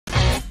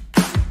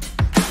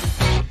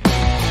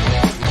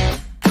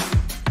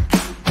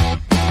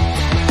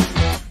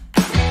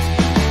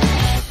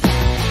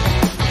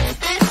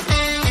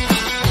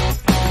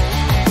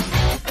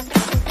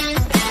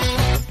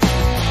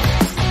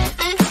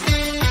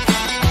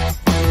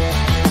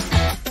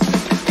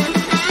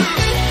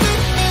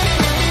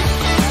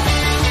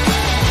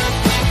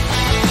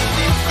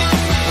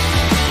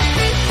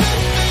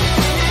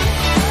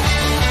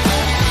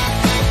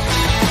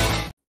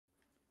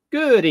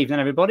Good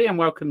evening, everybody, and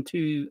welcome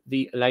to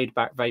the Laid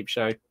Back Vape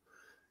Show.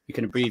 You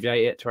can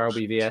abbreviate it to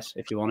LBVS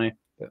if you want to,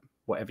 but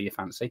whatever you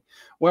fancy.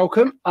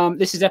 Welcome.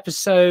 This is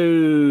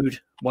episode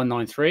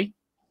 193.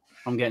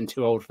 I'm getting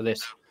too old for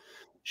this.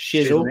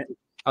 Shizzle.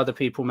 Other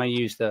people may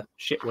use the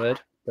shit word,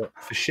 but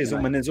for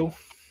shizzle and nizzle.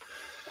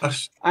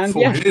 And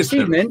yeah, this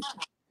evening,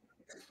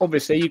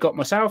 obviously, you got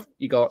myself,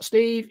 you got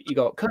Steve, you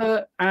got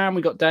Kurt, and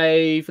we got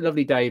Dave.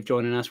 Lovely Dave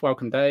joining us.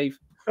 Welcome, Dave.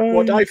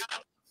 What, Dave?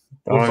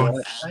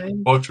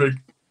 White tree.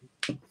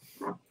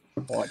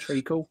 White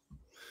treacle.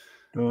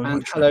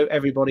 And hello,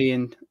 everybody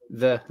in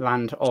the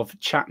land of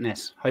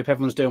chatness. Hope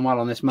everyone's doing well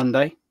on this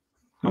Monday.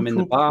 I'm in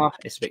the bar.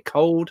 It's a bit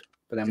cold,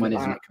 but then when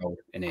isn't it cold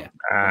in here?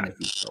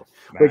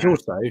 Which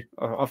also,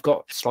 I've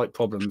got slight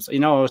problems. You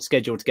know, I was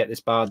scheduled to get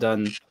this bar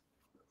done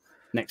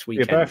next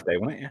weekend. Your birthday,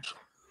 wasn't it?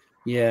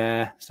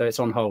 Yeah, so it's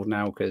on hold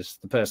now because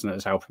the person that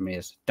was helping me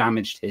has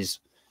damaged his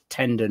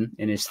tendon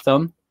in his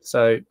thumb.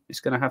 So it's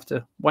going to have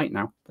to wait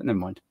now, but never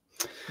mind.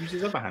 Use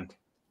his other hand.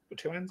 With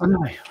two hands. I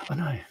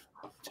know.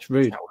 It's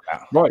rude.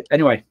 Right,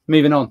 anyway,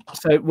 moving on.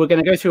 So we're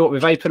going to go through what we're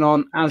vaping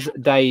on as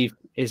Dave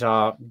is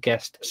our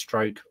guest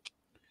stroke.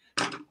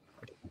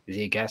 Is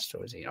he a guest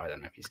or is he? I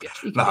don't know if he's a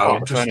guest. No,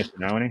 I'm just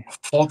now, isn't he?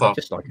 Fodder.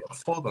 Just like it.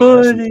 Fodder.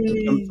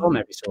 Comes on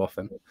every so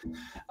often.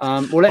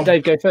 We'll let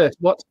Dave go first.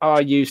 What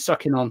are you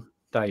sucking on,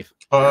 Dave?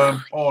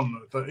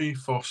 On the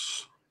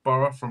Ethos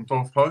Borough from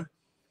Dovpo.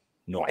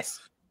 Nice.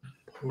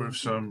 With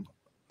some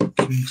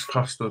King's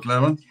Custard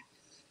Lemon.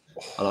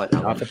 I like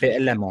that. Have a bit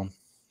of lemon.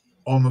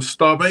 On the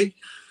Stubby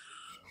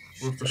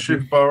with the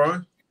Shift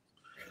Borough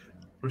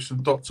with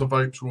some Dr.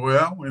 Vapes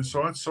Royale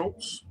inside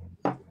salts.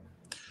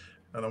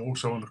 And I'm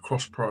also on the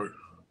Cross Pro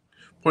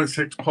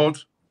 0.6 pod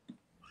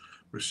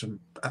with some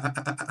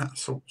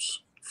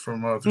salts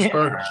from the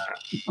Spurger.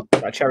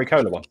 That cherry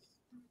cola one.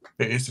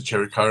 It is the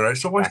cherry cola.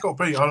 It's always got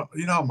to be.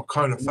 You know, I'm a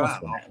cola fan. I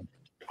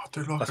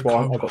do like That's a why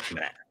cola. I got some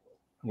there.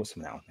 What's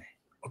some now?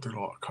 I do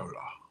like a cola.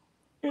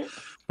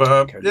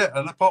 But yeah,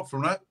 and apart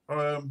from that,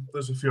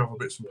 there's a few other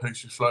bits and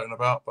pieces floating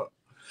about, but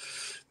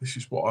this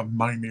is what I'm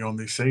mainly on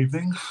this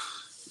evening.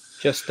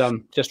 Just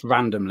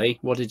randomly,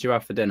 what did you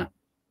have for dinner?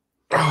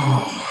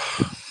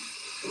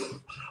 I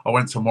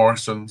went to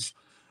Morrison's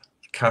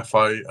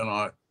cafe and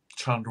I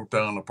chundled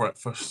down a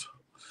breakfast,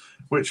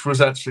 which was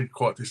actually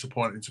quite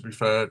disappointing, to be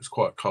fair. It's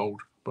quite cold,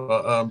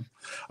 but I'm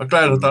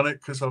glad I've done it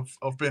because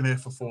I've been here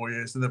for 4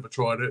 years and never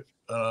tried it,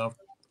 and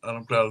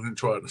I'm glad I didn't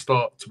try it at the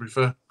start, to be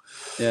fair.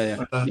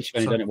 Yeah. You've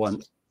only done it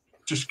once.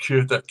 Just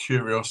cured that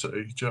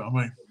curiosity. Do you know what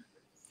I mean?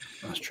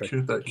 That's true.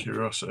 Cured that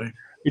curiosity. Who do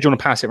you want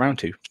to pass it around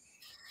to?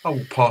 I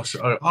will pass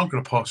it. I'm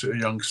going to pass it to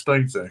young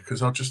Steve there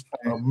because I'm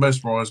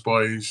mesmerised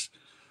by his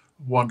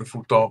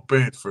wonderful dark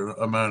beard for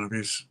a man of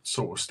his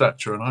sort of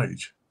stature and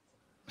age.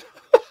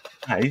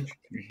 Hey,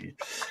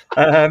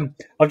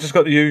 I've just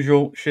got the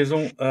usual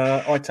shizzle.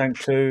 iTank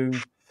 2,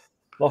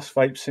 Lost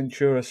Vape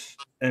Centurus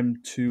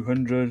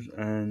M200,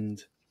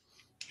 and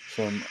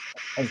some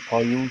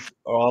Piles.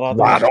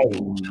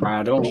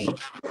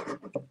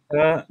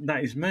 That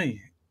is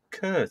me.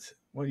 Kurt,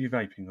 what are you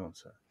vaping on,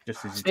 sir?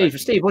 Just as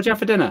Steve, what did you have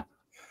for dinner?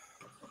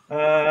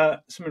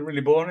 Something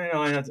really boring.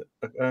 I had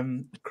a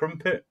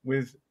crumpet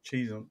with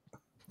cheese on.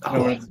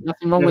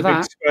 Nothing wrong with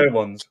that. Square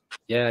ones.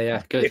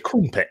 Yeah, good. A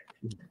crumpet.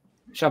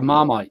 Should have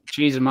Marmite,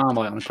 cheese and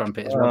Marmite on a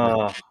crumpet. Can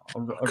I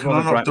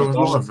not do a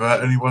live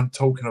without anyone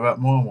talking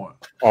about Marmite?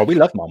 Oh, we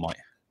love Marmite.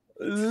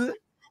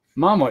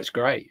 Marmite's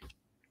great.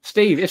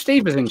 Steve, if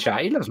Steve was in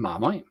chat, he loves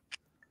Marmite.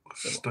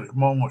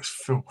 Marmite's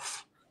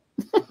filth.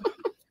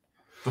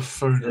 The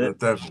food of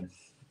the devil.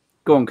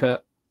 Go on,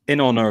 Kurt.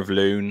 In honor of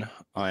Loon,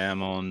 I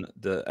am on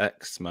the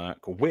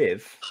X-Merc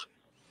with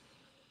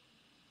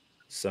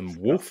some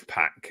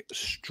Wolfpack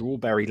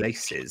strawberry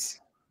laces,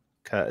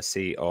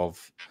 courtesy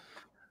of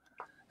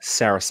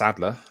Sarah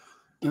Sadler.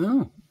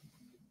 Oh,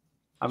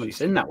 I haven't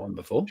seen that one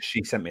before.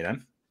 She sent me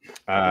them.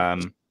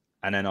 And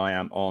then I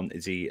am on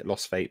the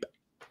Lost Vape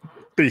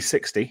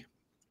B60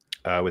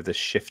 with the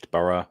Shift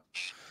Borough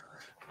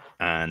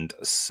and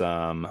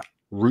some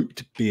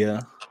root beer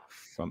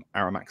from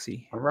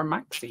Aramaxi.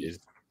 Aramaxi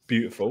is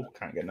beautiful.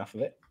 Can't get enough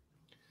of it.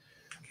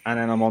 And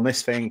then I'm on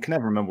this thing. Can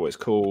never remember what it's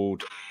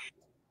called.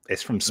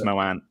 It's from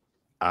Smoan.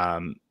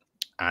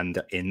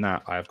 And in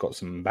that, I've got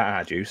some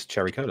bad juice,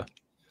 cherry cola.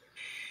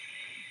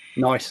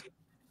 Nice.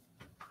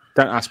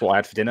 Don't ask what I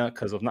had for dinner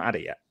because I've not had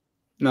it yet.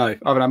 No, I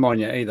haven't had mine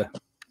yet either.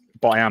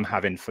 But I am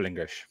having full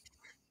English.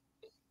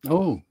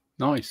 Oh,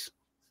 nice.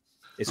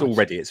 It's all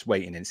ready. It's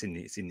waiting. It's in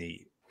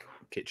the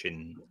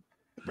kitchen,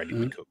 ready to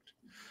be cooked.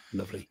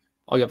 Lovely.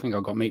 I think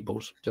I've got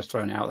meatballs. Just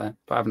throwing it out there,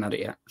 but I haven't had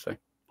it yet. So,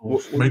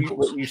 what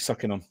are you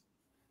sucking on?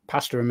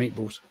 Pasta and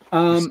meatballs.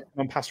 On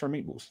pasta and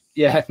meatballs.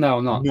 Yeah, no,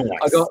 I'm not.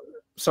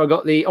 Nice. I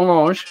got the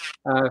Orange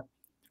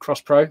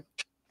Cross Pro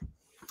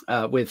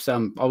with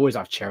some. I always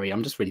have cherry.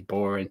 I'm just really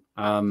boring.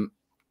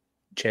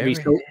 Cherry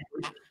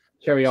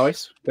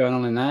ice going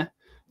on in there.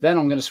 Then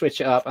I'm going to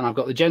switch it up, and I've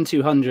got the Gen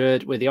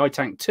 200 with the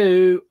iTank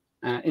 2,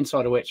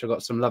 inside of which I've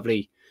got some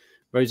lovely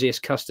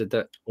Rosiest custard.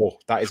 That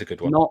that is a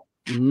good one.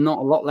 Not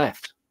a lot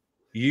left.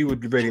 You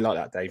would really like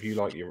that, Dave. You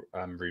like your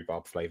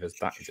rhubarb flavors.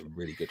 That is a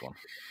really good one.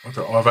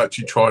 I've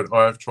actually tried.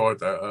 I have tried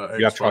that.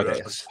 You have tried it.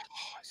 It's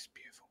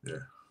beautiful.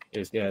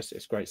 Yeah.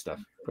 It's great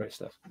stuff. Great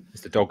stuff.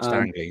 It's the dog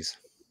Stanleys.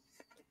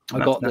 I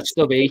got the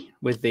stubby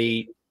with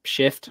the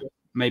shift,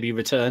 maybe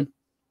return.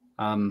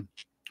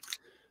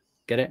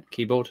 Get it?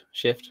 Keyboard,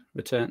 shift,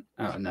 return.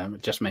 Oh no,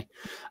 just me.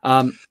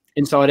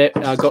 Inside it,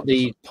 I got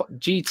the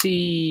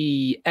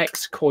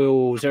GTX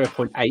coil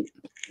 0.8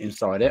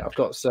 inside it. I've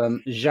got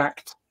some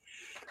Jacques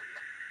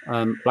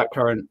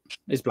blackcurrant.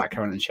 It's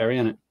blackcurrant and cherry,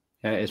 isn't it?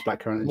 Yeah, it is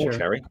blackcurrant and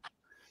cherry.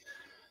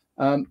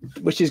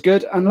 Which is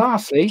good. And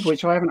lastly,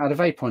 which I haven't had a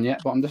vape on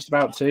yet, but I'm just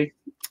about to,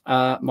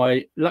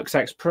 my Lux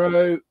X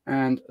Pro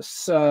and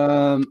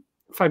some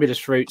Fabulous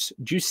Fruits,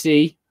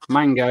 juicy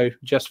mango,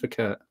 just for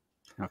Kurt.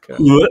 Okay.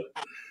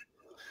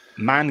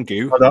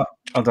 Mango.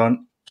 Hold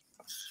on.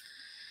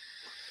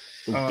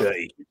 Yeah,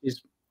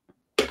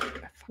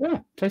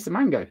 taste the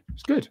mango.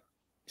 It's good.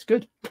 It's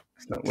good.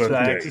 It's not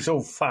working. It's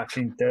all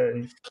fucking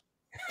dirty.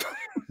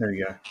 There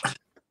you go.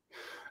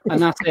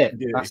 And that's it.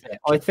 That's it.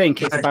 I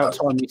think it's about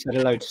time we said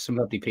hello to some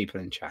lovely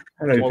people in chat.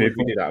 Hello, While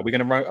people. we do that, are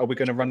we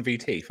going to run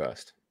VT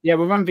first? Yeah,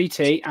 we'll run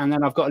VT, and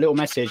then I've got a little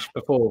message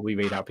before we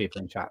read out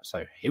people in chat.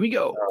 So here we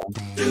go.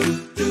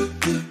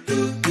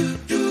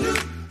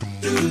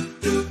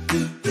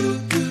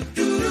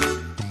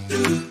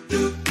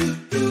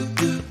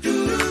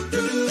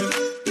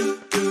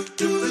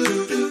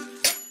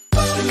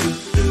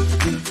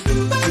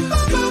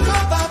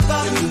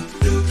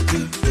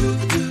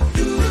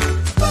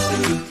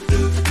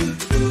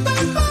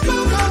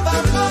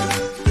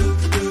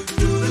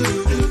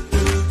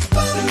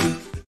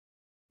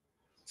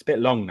 It's a bit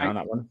long now,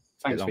 that one.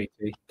 Thanks, VT.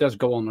 It does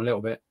go on a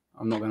little bit.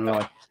 I'm not going to lie.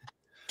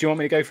 Do you want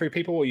me to go through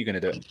people, or are you going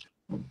to do it?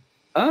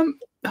 Oh,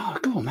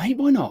 go on, mate.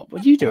 Why not?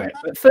 Well, you do it.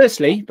 But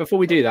firstly, before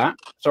we do that,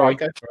 sorry.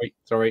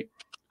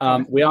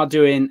 We are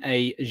doing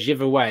a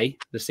giveaway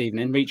this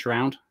evening. Reach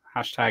around,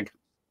 hashtag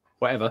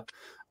whatever,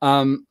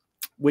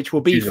 which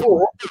will be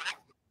for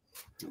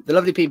the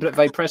lovely people at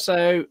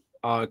Vapresso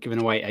are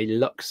giving away a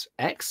Lux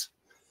X.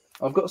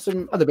 I've got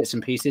some other bits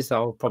and pieces that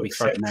I'll probably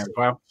throw in there as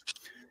well.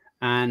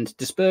 And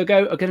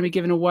Dispergo are going to be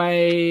giving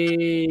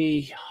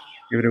away. Give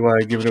it away.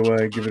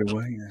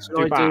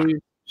 Yeah.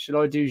 Should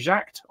I do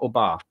Jacques or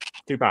Bar?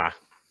 Do bar.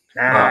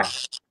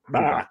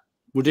 Bar.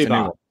 We'll do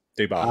Bar.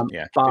 Do bar.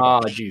 Yeah.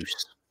 Bar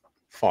juice.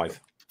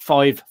 5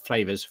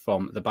 flavors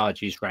from the bar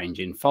juice range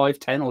in 5,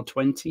 10, or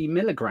 20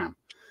 milligram.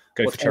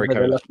 Go for cherry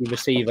cola. The lucky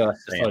receiver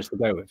decides to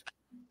go with.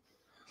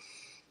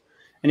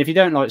 And if you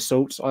don't like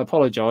salts, I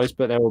apologise,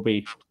 but there will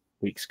be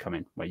weeks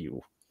coming where you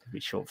will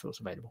be short fills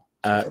available.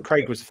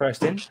 Craig was the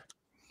first in.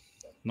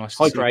 Nice.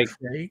 Hi, Craig.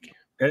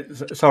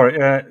 Sorry,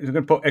 you're going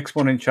to put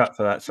X1 in chat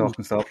for that, so I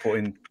can start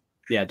putting.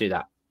 Yeah, do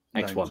that.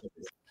 X1.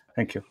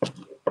 Thank you.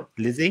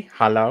 Lizzie,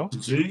 hello.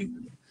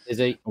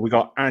 Lizzie. We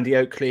got Andy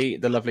Oakley,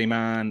 the lovely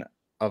man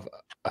of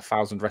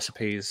 1,000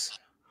 recipes.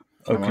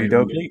 Oakley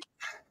dokley.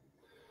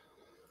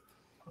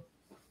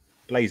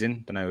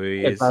 Blazing, don't know who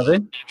he is.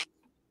 Blazing.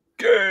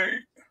 Okay.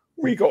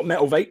 We got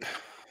Metal Vape.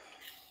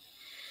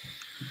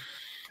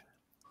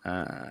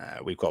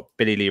 We've got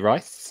Billy Lee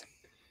Rice.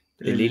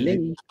 Billy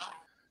Lee.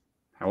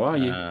 How are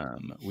you?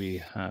 We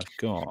have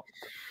got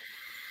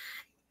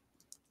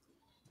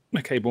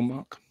my cable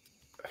mark.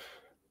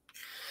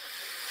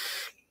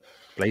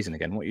 Blazing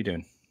again. What are you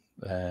doing?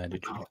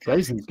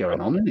 Blazing's going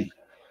on, isn't he?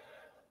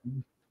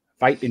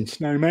 Vaping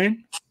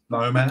Snowman.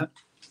 Snowman.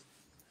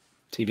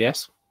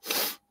 TBS.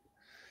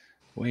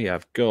 We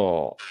have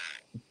got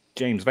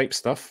James Vape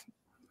Stuff.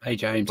 Hey,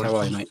 James. How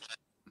are you, mate?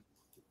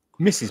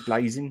 Mrs.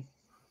 Blazing.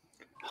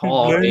 Hi,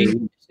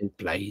 Mrs.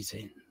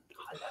 Blazing.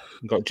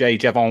 We've got Jay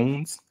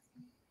Jevons.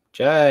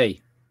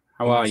 Jay,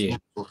 how are you?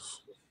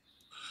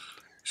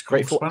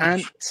 Grateful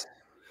Ant.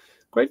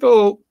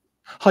 Grateful.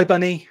 Hi,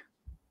 Bunny.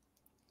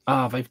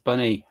 Ah, Vape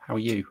Bunny. How are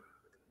you?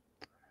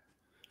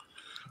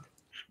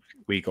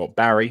 We got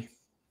Barry.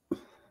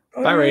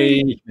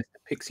 Barry. Mr.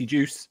 Pixie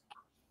Juice.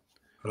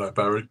 Hello,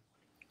 Barry.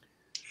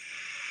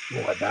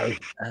 Hi, Barry.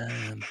 I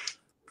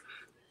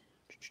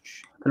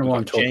don't know why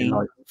I'm talking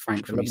like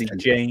Frank from lovely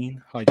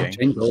Jane. Hi, Jane.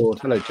 Jane Lord.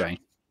 Hello, Jane.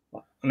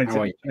 I need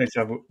to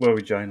have a word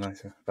with Jane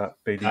later about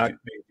BD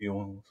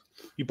oils.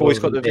 You boys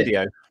got the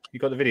video. You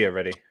got the video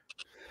ready?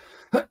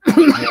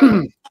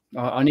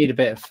 I need a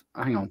bit of.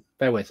 Hang on.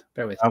 Bear with.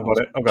 I've got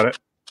it.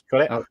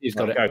 Got it? Oh, you've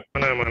got it. Go.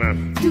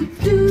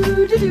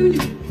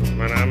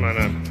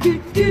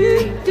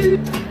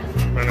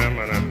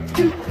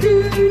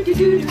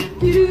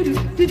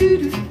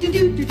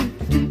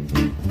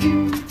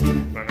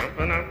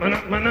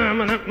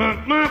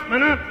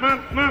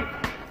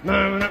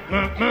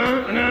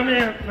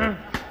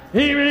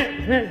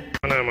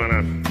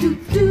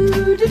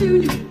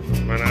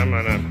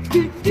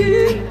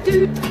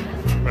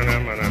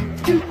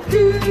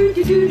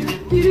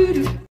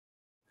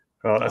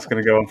 Right, that's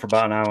going to go on for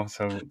about an hour.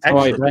 So, all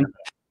right, then.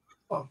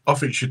 I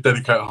think you should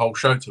dedicate a whole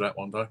show to that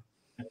one day.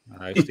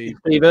 Hi, Steve.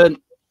 Stephen,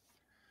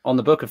 on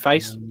the Book of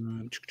Face.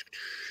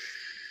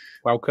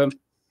 Welcome.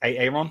 Hey,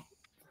 Aaron.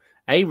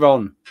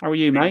 Aaron, how are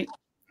you, mate?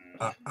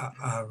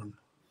 Aaron.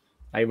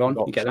 Aaron,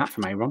 you get that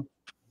from Aaron.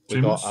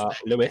 We got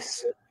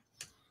Lewis.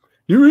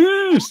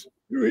 Lewis.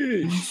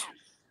 Yes.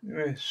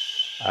 We've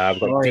Sorry,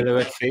 got Deep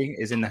Lewis. Coffee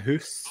is in the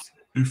house.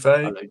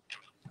 Buffet.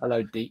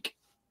 Hello, Deke.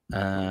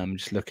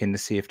 Just looking to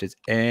see if there's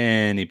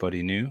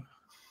anybody new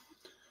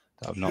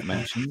that I've not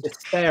mentioned.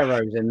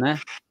 Cestero's in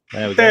there.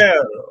 There we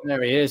go.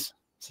 There he is.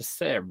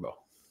 Cestero.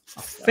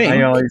 I think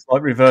AI is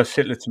like reverse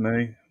Hitler to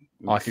me.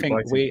 I think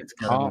we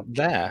are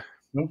there.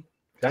 No?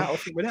 I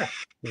think we're there.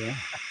 Yeah.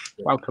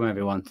 Welcome,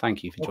 everyone.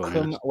 Thank you for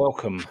joining us.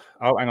 Welcome.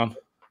 Oh, hang on.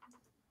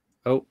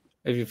 Oh,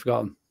 have you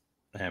forgotten?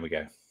 There we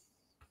go.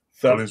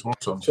 Collins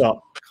Watson. What's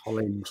up?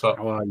 Colin, Sup?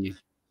 how are you?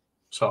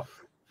 What's up?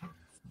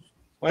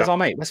 Where's our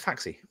mate? Where's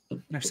Faxi?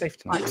 No safe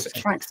tonight.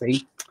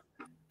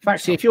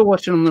 Faxi, if you're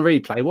watching on the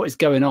replay, what is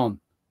going on?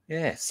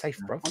 Yeah, safe,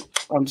 bro.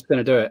 I'm just going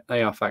to do it.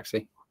 They are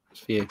Faxi. It's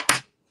for you.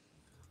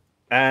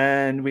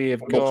 And we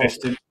have got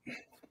Fisted.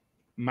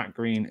 Matt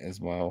Green as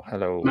well.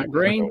 Hello. Matt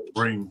Green.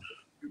 Green,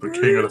 the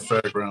king of the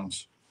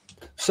fairgrounds.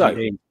 So,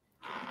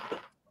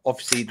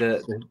 obviously,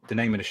 the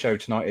name of the show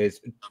tonight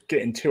is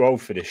Getting Too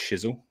Old for This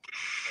Shizzle.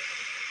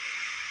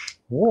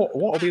 What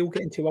are we all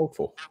getting too old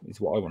for?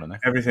 Is what I want to know.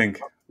 Everything.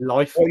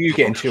 Life. What are you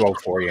getting too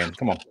old for, Ian?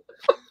 Come on.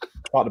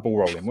 Start the ball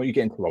rolling. What are you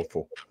getting too old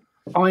for?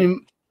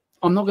 I'm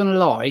not going to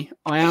lie.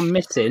 I am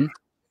missing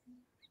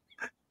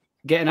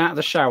getting out of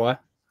the shower,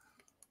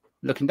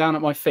 looking down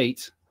at my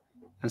feet,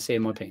 and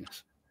seeing my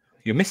penis.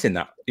 You're missing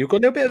that. You've got a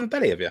little bit of a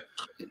belly, have you?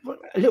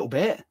 A little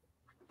bit.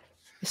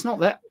 It's not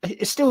there.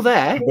 It's still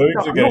there.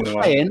 Boobs are going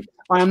away.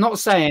 I am not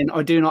saying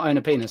I do not own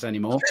a penis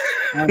anymore.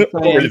 I'm Get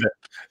saying rid of it.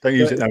 Don't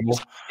use it no more.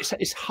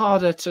 it's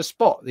harder to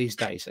spot these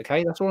days.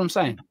 Okay, that's all I'm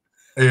saying.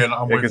 Ian,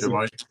 I'm with you,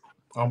 mate.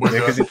 I'm with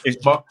you.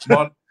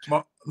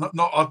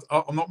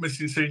 I'm not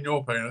missing seeing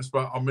your penis,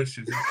 but I'm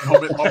missing. My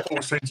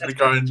balls seem to be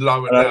going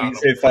lower down. You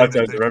see it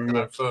photos of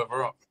everyone.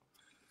 Further up.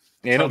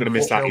 Yeah, you're not going to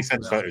miss that. He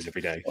sends photos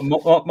every day.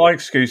 My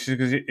excuse is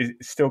because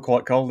it's still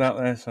quite cold out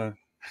there. So,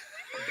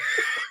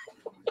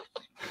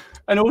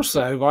 and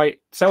also, right.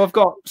 So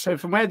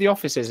from where the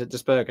office is at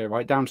Dispergo,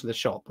 right down to the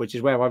shop, which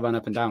is where I run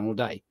up and down all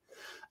day.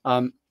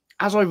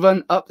 As I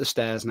run up the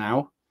stairs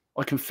now,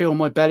 I can feel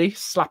my belly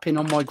slapping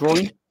on my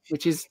groin,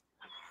 which is.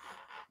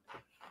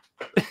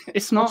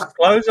 It's not.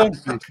 clothes on.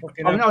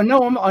 I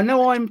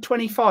know I'm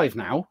 25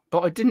 now,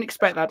 but I didn't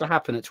expect that to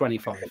happen at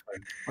 25.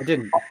 I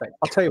didn't expect.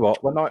 I'll tell you what.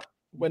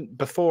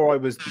 Before I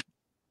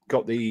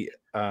got the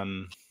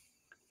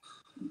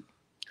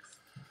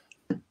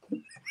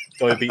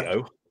diabetes,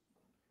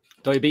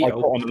 I've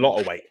got on a lot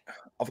of weight.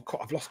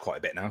 I've lost quite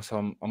a bit now, so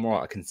I'm all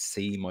right. I can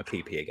see my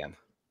PP again.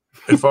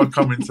 If I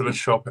come into the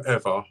shop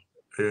ever,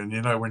 Ian,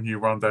 you know when you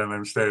run down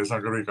them stairs,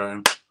 I'm going to be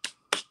going.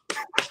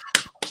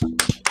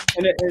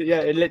 And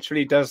it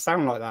literally does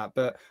sound like that,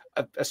 but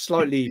a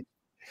slightly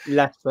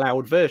less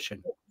loud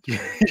version.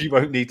 You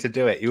won't need to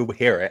do it. You'll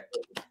hear it.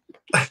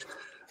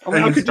 I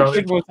mean, I could just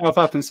pick myself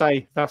up and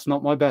say that's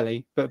not my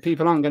belly, but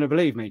people aren't going to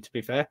believe me. To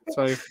be fair,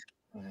 so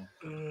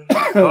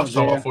last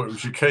time I thought it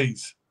was your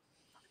keys.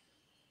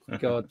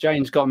 God,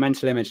 Jane's got a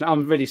mental image.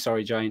 I'm really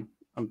sorry, Jane.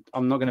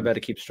 I'm not going to be able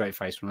to keep a straight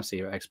face when I see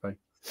you at Expo.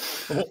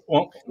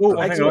 One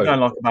thing I don't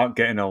like about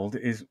getting old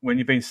is when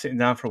you've been sitting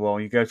down for a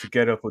while, you go to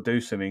get up or do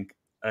something,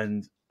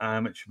 and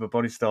how much of your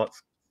body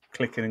starts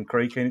clicking and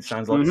creaking. It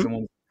sounds like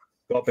someone's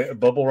got a bit of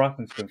bubble wrap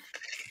and stuff.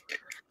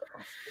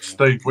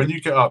 Steve, when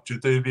you get up, do you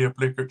do the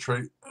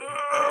obligatory?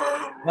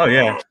 Oh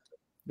yeah,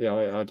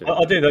 I do.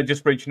 I do that.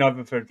 Just reaching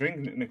over for a drink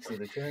next to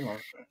the chair.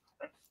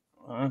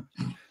 Like,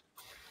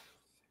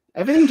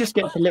 Everything just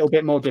gets a little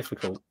bit more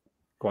difficult.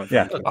 Quite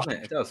frankly.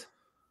 It does.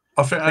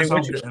 I think as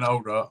I'm getting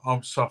older,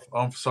 I'm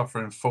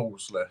suffering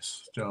falls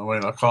less. Do you know what I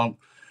mean? I can't.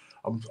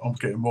 I'm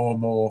getting more and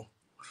more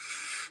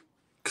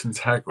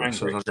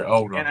cantankerous as I get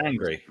older. Get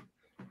angry.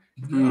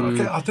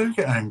 I do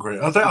get angry.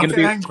 I get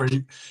angry.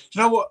 You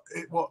know what?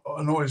 What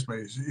annoys me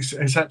is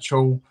it's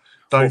actual.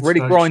 What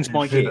really grinds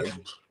my gears.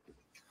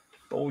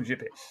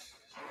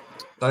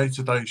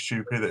 Day-to-day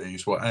stupidity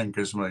is what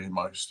angers me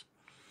most.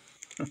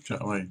 Do you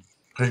know what I mean?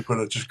 People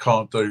that just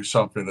can't do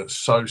something that's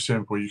so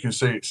simple. You can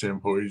see it's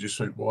simple. You just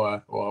think,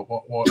 why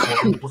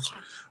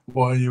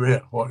are you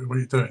here? What are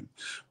you doing?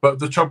 But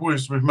the trouble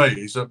is with me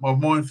is that my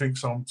mind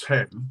thinks I'm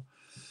 10, and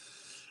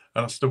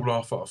I still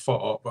laugh at a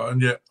fart,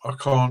 and yet I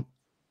can't.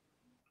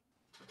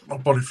 My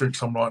body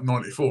thinks I'm like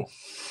 94.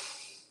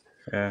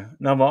 Yeah,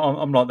 no,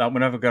 I'm like that.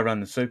 Whenever I go around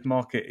the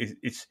supermarket,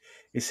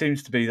 it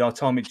seems to be I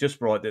time it just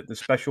right that the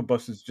special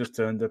bus has just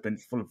turned up and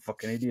it's full of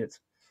fucking idiots.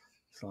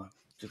 It's like,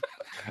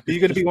 are you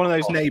going to be one of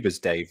those neighbours,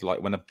 Dave?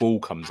 Like when a ball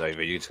comes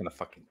over, you're just going to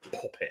fucking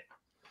pop it.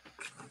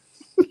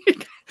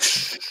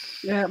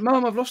 Yeah,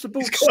 Mum, I've lost a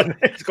ball.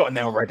 He's got it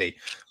now ready.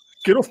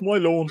 Get off my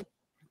lawn.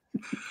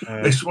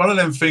 It's one of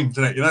them things,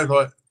 isn't it? You know,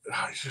 like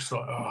it's just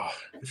like,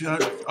 if you know,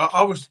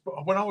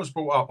 when I was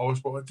brought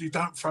up, you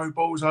don't throw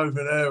balls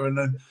over there, and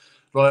then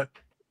like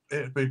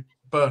it'd be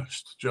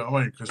burst. Do you know what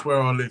I mean? Because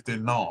where I lived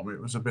in Narm,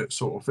 it was a bit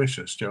sort of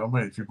vicious. Do you know what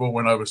I mean? If your ball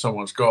went over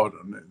someone's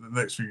garden, the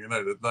next thing you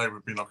know, that they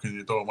would be knocking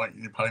your door,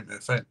 making you paint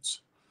their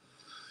fence.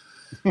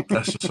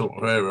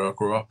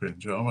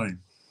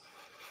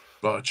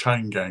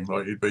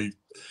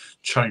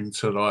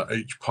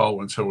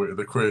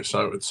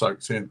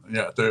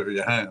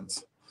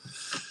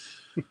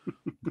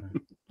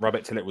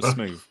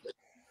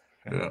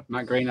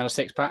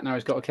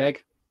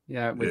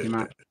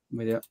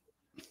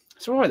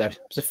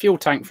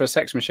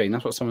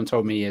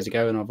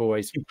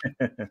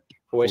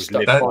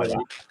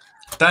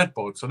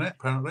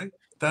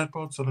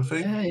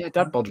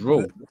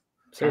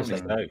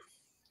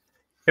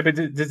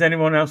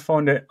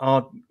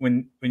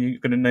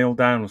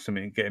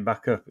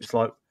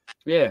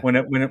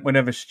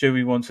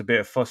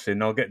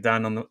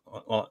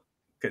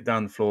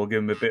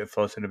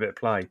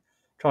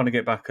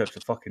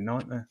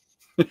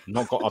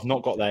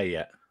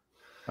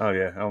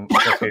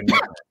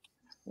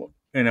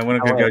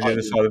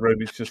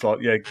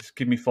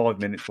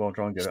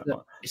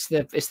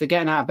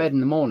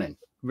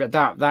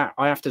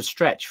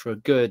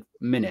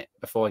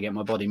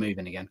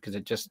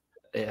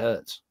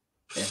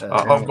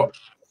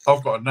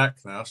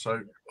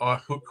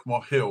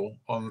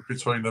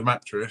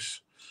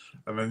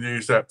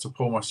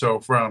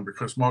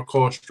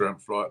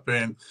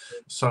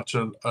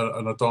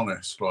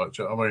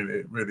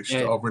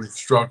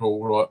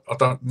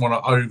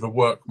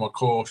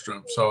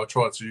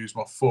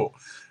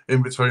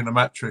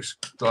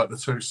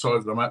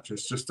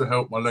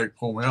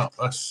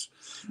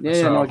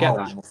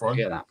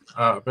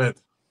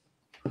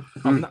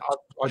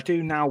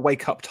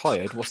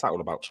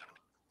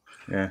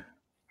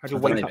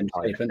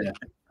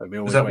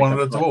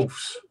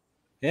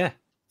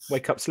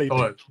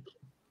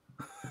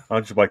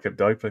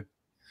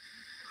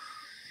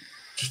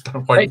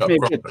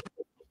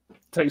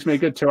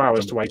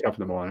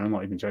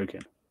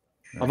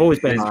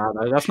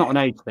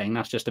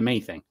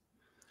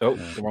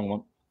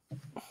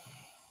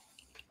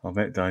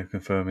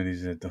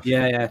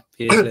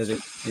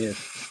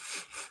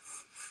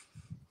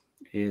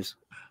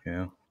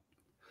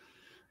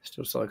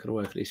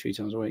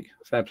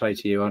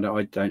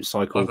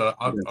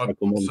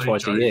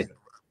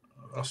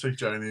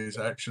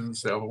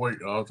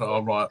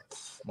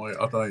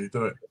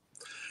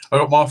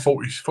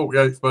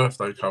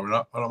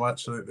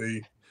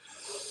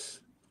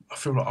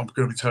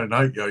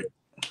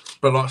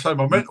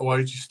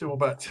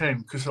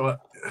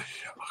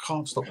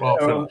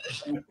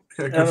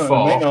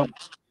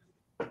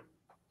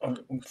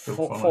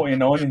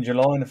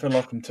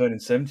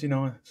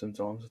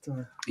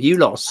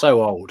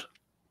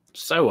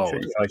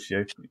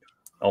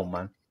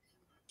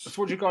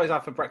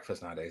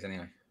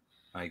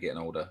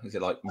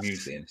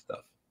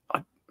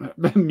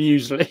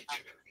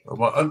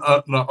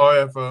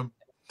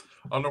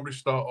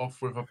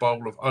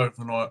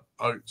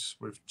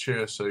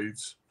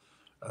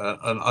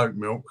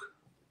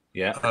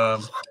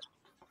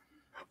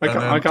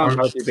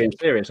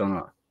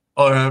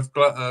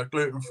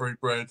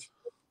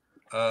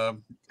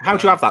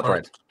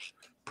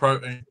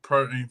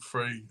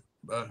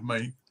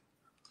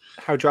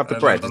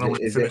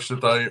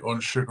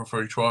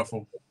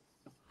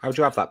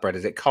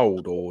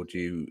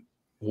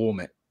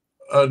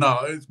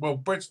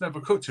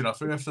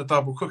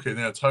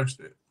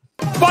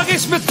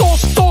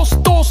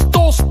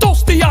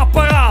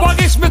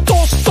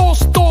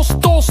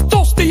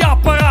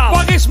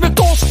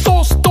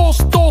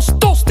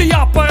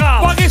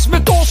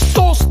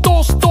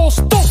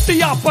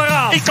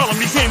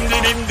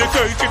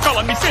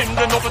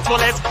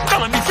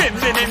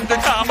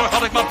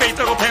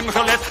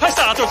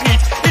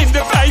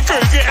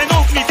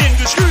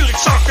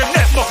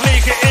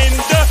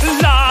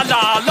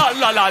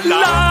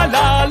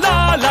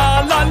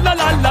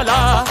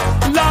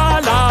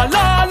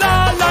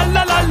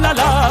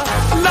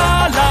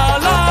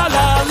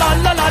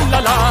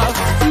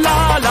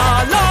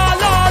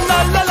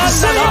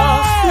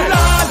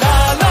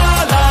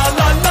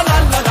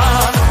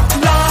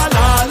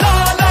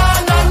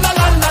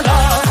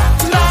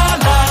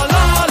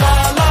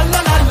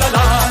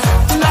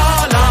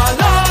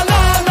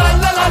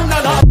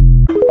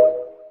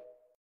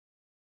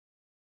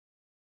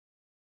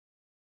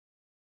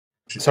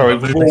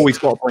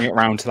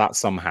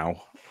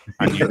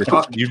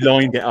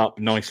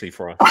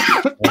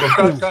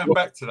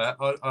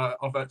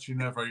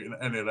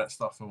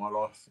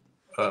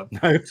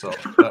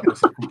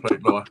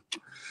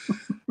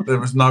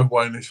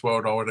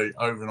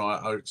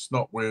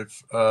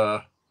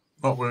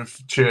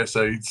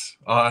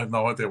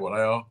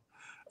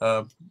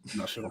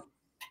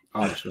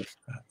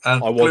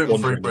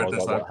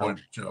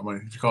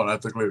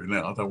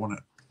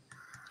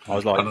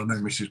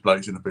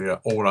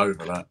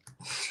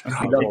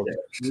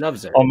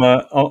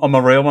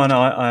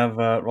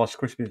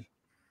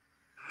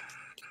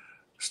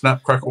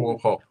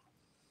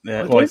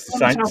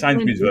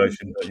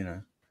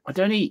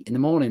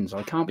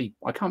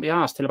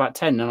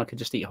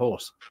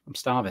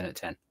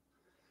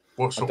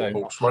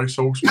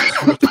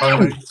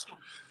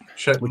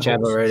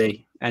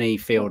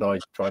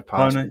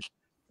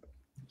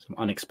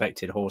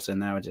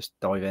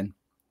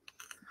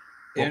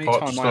 The only part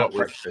to time I start have with?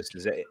 breakfast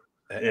is it.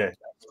 Yeah,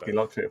 he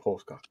likes it at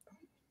horse cock.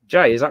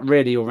 Jay, is that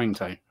really your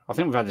ringtone? I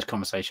think we've had this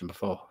conversation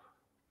before.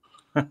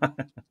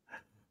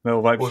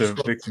 Mel Vape's Well, a it's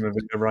got- victim of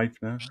a rape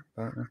now,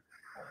 apparently.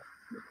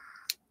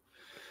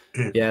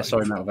 Yeah,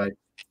 sorry, Metal Vape.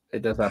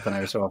 It does happen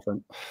every so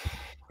often.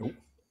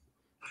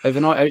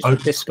 Overnight oats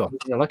with Biscoff.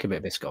 I like a bit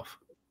of Biscoff.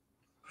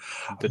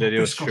 Did they do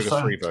a Biscoff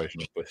sugar-free sound.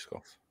 version of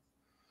Biscoff?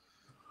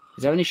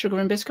 Is there any sugar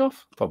in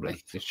Biscoff?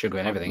 Probably. There's sugar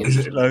in everything. Is,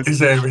 Isn't it? is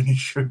there any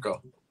sugar?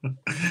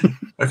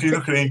 If you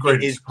look at the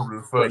ingredients, is it's probably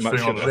the pretty first much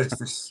thing on the sugar.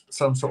 list. It's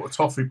some sort of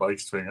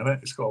toffee-based thing, isn't it?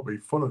 It's got to be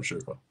full of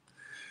sugar.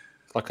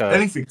 Like a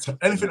Anything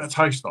that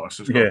tastes nice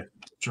has got Yeah.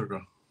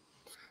 sugar.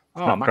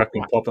 oh,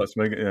 Crackle pop, that's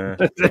making yeah.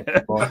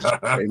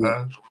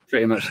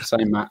 Pretty much the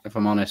same, Matt, if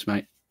I'm honest,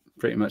 mate.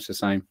 Pretty much the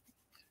same.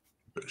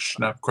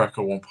 Snap,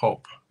 crackle, and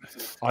pop.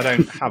 I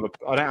don't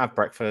have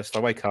breakfast. I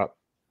wake up,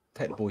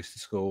 take the boys to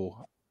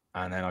school,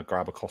 and then I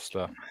grab a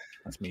Costa.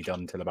 That's me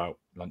done till about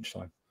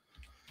lunchtime.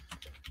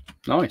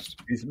 Nice.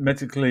 He's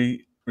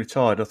medically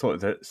retired. I thought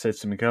that said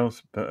something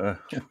else, but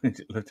he'd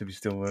love to be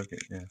still working.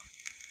 Yeah.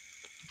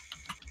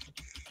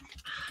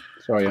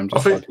 Sorry, I'm I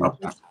just. think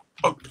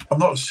I'm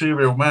not a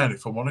cereal man,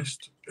 if I'm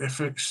honest. If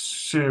it's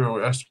cereal,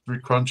 it has to be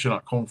crunchy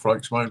like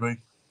cornflakes,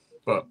 maybe,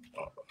 or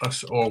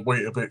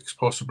Weetabix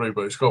possibly.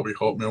 But it's got to be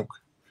hot milk.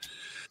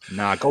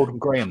 Nah, Golden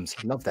Grahams.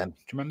 I love them. Do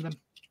you remember them?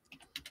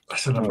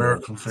 That's an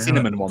American thing.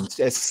 Cinnamon ones.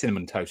 It's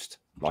cinnamon toast,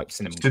 like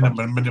cinnamon. Cinnamon.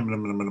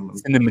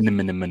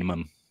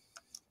 Cinnamon.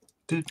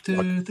 Do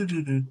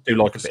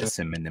like a bit of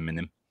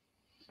cinnamon.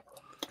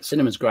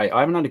 Cinnamon's great. I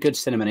haven't had a good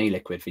cinnamon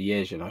e-liquid for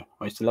years, you know.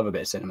 I used to love a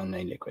bit of cinnamon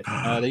e-liquid.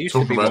 There used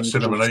Talk to be about one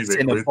cinnamon called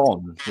e-liquid.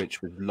 Cinnabon,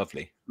 which was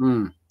lovely.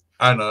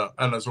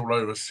 Anna's all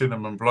over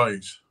cinnamon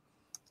blaze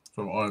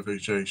from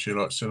IVG. She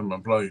likes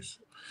cinnamon blaze.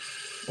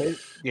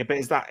 Yeah, but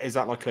is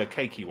that like a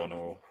cakey one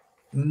or?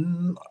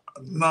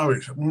 No,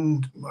 it's.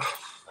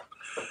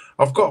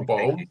 I've got a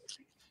bowl.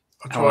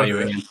 I How are tried you,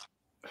 it. Ian?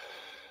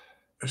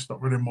 It's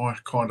not really my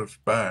kind of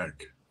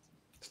bag.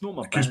 It's not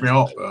my. It gives me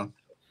heartburn.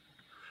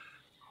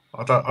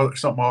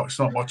 It's not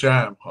my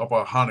jam. I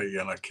buy honey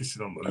and I kiss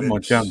it on the lips. My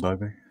jam,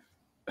 baby.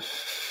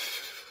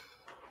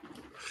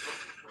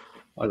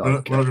 I We're like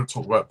not going to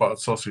talk about buttered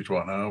sausage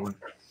right now, are we?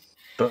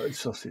 Buttered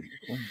sausage.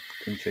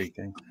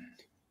 Cheeky.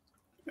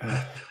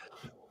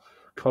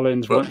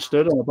 Collins once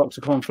stood on a box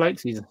of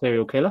cornflakes. He's a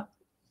serial killer.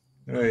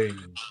 Hey.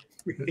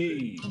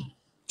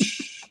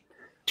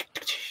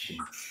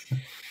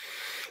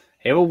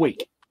 Here all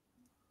week.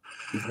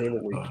 He's here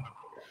all week.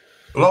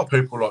 A lot of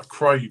people like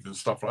crave and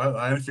stuff like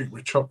that. Anything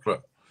with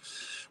chocolate.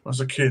 When I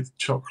was a kid,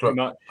 chocolate.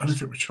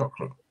 Anything with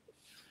chocolate.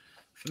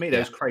 For me,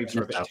 those craves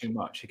are a bit too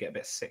much. You get a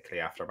bit sickly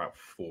after about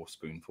 4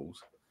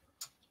 spoonfuls.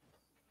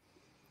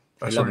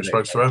 That's what you're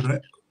supposed to have, isn't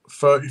it?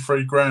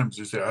 33 grams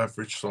is the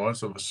average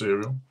size of a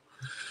cereal.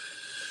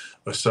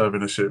 A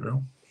serving of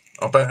cereal.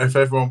 I bet if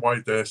everyone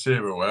weighed their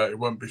cereal out, it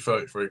wouldn't be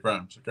 33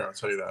 grams. I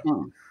guarantee you that.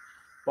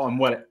 But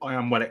I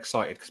am well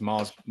excited because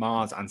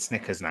Mars and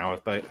Snickers now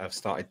have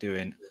started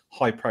doing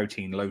high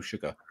protein, low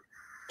sugar,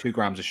 2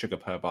 grams of sugar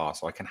per bar,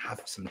 so I can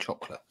have some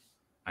chocolate,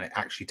 and it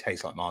actually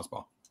tastes like Mars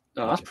bar.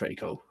 Oh, that's pretty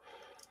cool.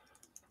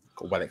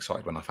 Got well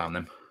excited when I found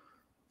them.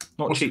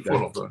 Not What's cheap it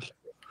full of, though?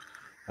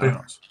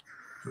 Peanuts.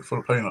 Is it full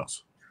of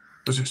peanuts?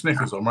 Is it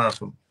Snickers or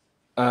Marathon?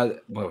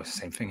 Well, it's the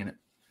same thing, isn't it?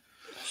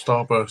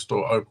 Starburst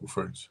or Opal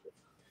Fruits?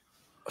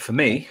 For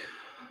me,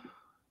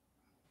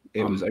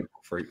 it was Opal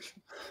Fruits.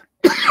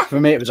 For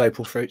me, it was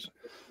Opal Fruits.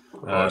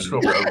 It's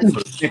got to be Opal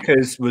Fruits.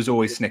 Snickers was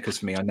always Snickers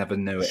for me. I never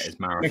knew it as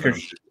Marathon.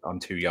 I'm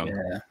too young.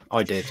 Yeah,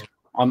 I did.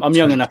 I'm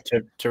young enough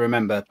to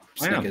remember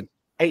Snickers.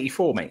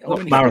 84, mate.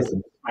 Not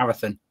Marathon.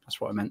 Marathon.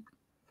 That's what I meant.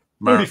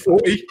 Only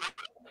 40.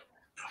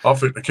 I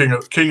think the king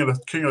of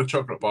the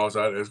chocolate bars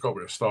out there has got to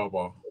be a Star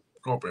Bar.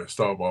 Got to be a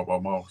Star Bar by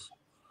miles.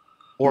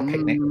 Or a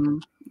Picnic.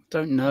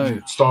 Don't know.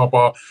 Star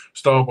Bar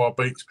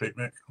beats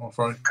Picnic, I'm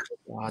afraid.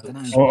 I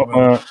don't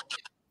know.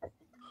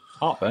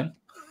 Heartburn.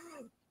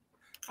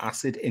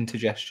 Acid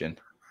indigestion.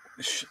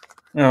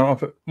 No,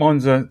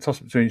 mine's a toss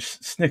between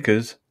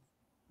Snickers,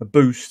 a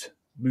Boost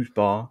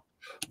bar,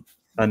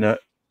 and a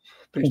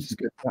Boost is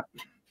good.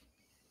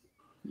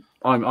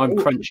 I'm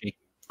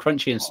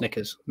crunchy and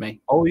Snickers.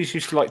 Me. I always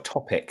used to like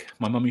Topic.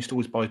 My mum used to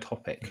always buy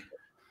Topic.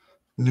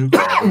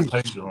 Nougat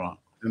tastes all right.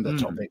 Remember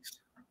the topics?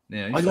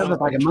 Yeah, I love a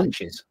bag of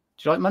Munchies.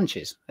 Do you like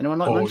Munchies? Anyone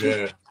like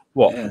Munchies? Yeah.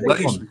 What? Yeah, That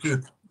used to be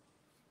good.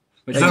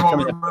 Does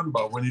anyone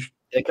remember when you...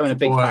 They come in a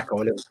big pack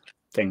or a little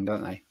thing,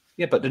 don't they?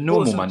 Yeah, but the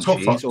normal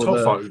Munchies or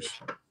Toffos.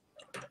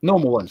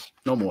 Normal ones.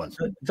 Normal ones.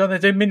 Don't they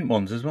do mint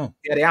ones as well?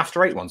 Yeah, the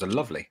After 8 ones are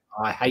lovely.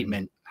 I hate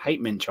mint.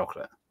 Hate mint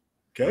chocolate.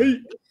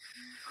 Okay.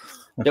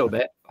 A little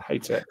bit. I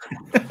hate it.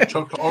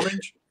 Chocolate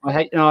orange? I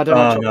hate. No, I don't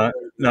like chocolate.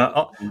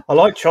 No. I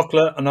like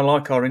chocolate and I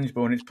like orange,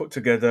 but when it's put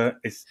together,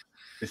 it's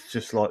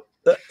just like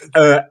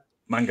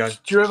mango.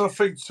 Do you ever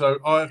think so?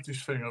 I have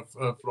this thing of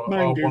like, I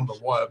Mango. wonder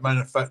why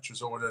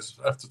manufacturers always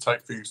have to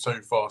take things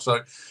too far. So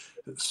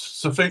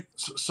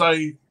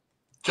say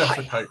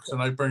Jaffa cakes,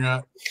 and they bring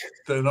out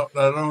they're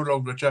no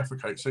longer Jaffa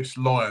cakes. It's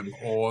lime,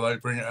 or they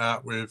bring it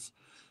out with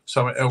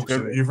something else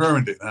in it. You've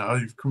ruined it now.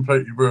 You've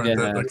completely ruined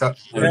it. It's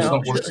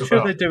not what it's sure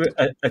about. They do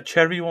a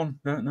cherry one,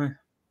 don't they?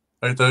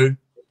 They do.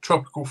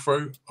 Tropical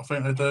fruit, I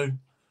think they do.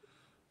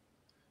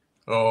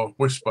 Oh,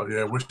 Whisper.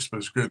 Yeah,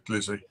 Whisper's good,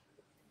 Lizzie.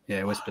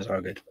 Yeah, Whispers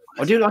are good.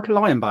 I do like a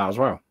lion bar as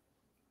well.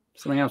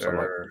 Something else I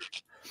like.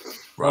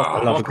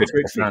 I love a good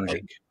Twix coffee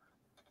cake.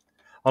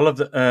 I love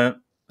that.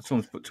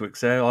 Someone's put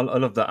Twix there. I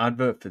love that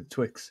advert for the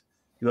Twix.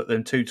 You got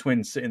them two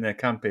twins sitting there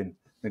camping.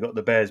 They got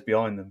the bears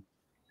behind them,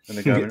 and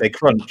they go. They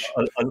crunch.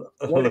 I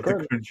love the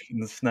crunch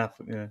and the snap.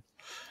 Yeah.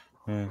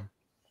 I'm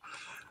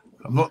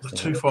not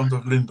too fond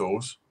of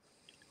Lindor's.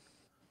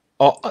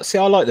 Oh, see,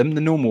 I like them.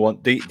 The normal one,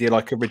 the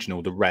like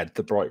original, the red,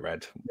 the bright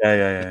red.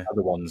 Yeah.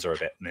 Other ones are a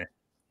bit meh.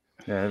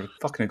 Yeah, they're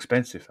fucking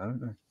expensive,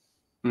 aren't they?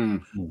 I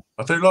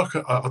do like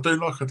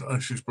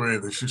this is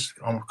weird.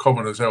 I'm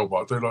common as hell, but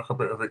I do like a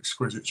bit of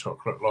exquisite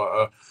chocolate,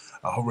 like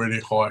a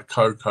really high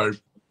cocoa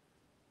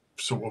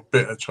sort of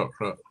bitter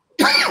chocolate.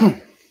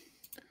 I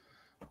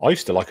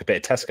used to like a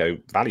bit of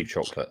Tesco value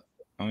chocolate.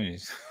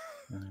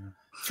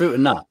 Fruit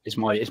and nut is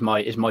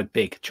my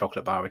big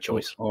chocolate bar of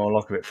choice. Oh, I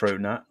like a bit of fruit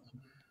and nut.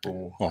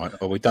 All right.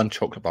 Well, we've done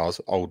chocolate bars,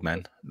 old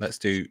men. Let's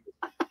do.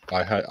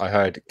 I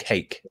heard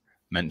cake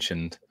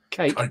mentioned.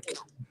 Cake.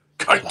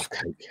 I love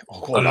cake.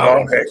 Oh, I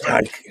love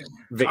cake.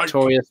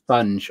 Victoria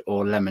sponge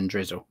or lemon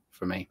drizzle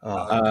for me.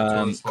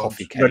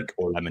 Coffee cake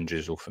or lemon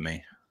drizzle for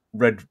me.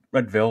 Red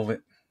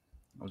velvet.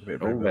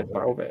 Red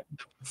velvet.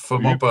 For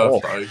my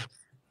birthday,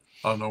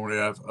 I normally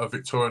have a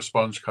Victoria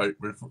sponge cake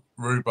with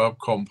rhubarb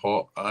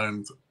compote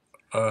and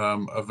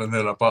a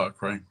vanilla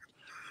buttercream.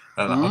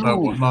 And I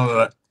don't want none of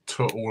that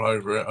toot all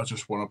over it. I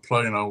just want a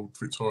plain old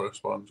Victoria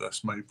sponge.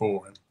 That's me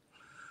boring.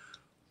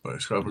 But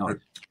it's got a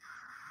good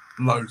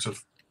loads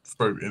of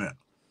fruit in it.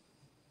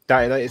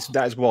 That is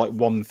like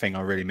one thing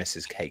I really miss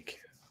is cake.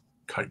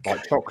 Like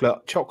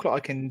chocolate I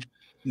can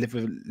live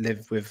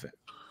with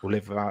or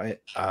live without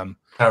it.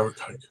 Carrot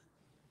cake.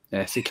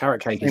 Yeah, see,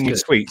 carrot cake is with good.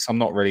 Sweets, I'm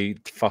not really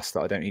fussed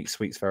that I don't eat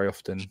sweets very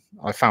often.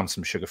 I found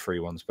some sugar-free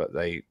ones, but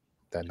they're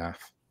naff.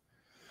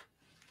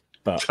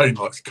 But Kane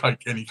likes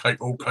cake, any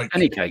cake, all cake.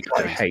 Any cake.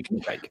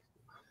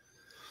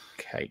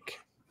 Cake.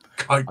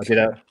 I did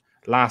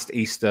last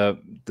Easter.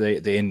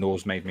 The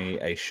in-laws made me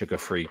a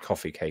sugar-free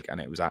coffee cake, and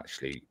it was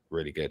actually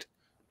really good.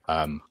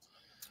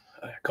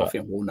 Coffee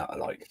and walnut I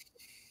like.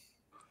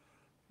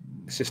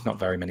 It's just not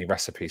very many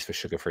recipes for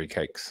sugar-free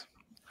cakes,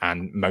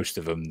 and most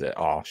of them that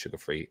are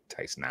sugar-free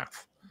taste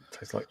naff.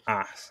 Tastes like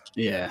ass.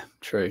 Yeah,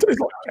 true.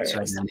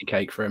 Same any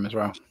cake for him as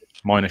well.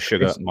 Minus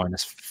sugar,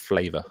 minus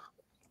flavour.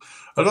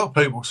 A lot of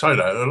people say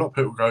that. A lot of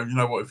people go, you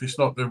know what? If it's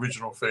not the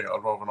original thing,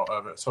 I'd rather not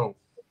have it at all.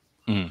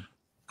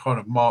 Kind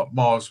of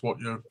mars what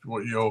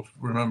your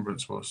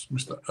remembrance was,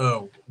 Mr.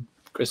 Earl.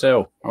 Chris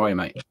Earl, how are you,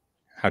 mate?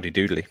 Howdy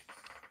doodly.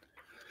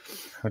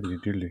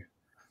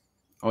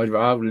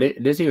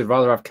 Lizzie would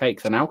rather have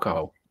cake than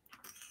alcohol.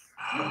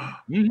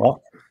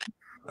 What?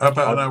 How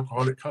about an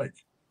alcoholic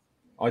cake?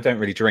 I don't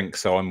really drink,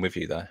 so I'm with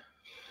you there.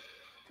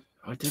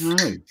 I don't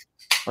know.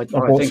 I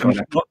think I'm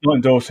not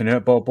endorsing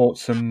it, but I bought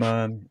some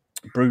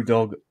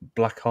Brewdog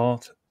Black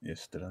Heart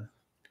yesterday.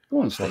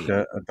 It's like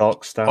a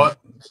dark stout.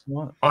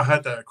 I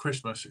had that at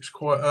Christmas. It's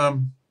quite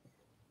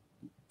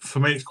for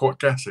me it's quite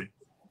gassy.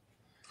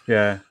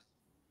 Yeah.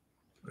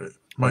 It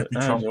made me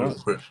chomp a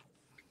little bit.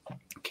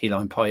 Key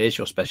lime pie is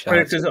your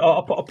speciality.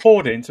 I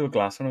poured it into a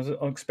glass and I was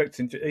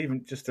expecting to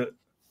even just a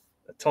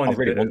tiny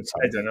bit of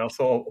head, and I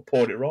thought I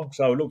poured it wrong.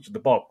 So I looked at the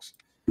box.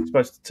 You're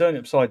supposed to turn it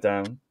upside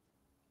down,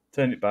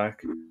 turn it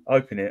back,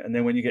 open it, and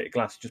then when you get a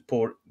glass, just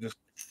pour it, just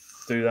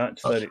do that,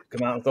 just let it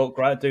come out. I thought,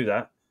 great, do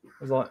that. I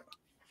was like,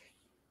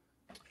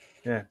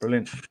 yeah,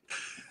 brilliant.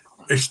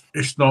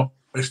 It's not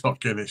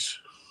Guinness.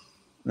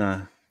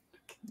 No,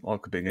 I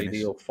could be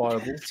Guinness.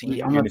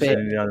 I'm a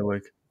bit. The other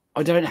week.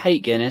 I don't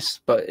hate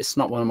Guinness, but it's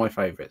not one of my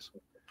favourites.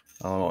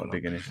 I like a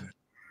big Guinness.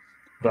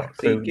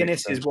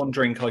 Guinness is one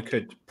drink I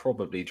could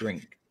probably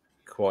drink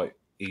quite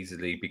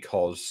easily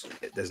because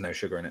there's no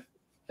sugar in it.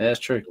 Yeah, that's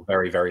true.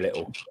 Very, very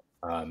little.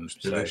 It's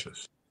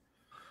delicious.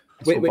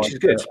 Which is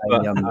good.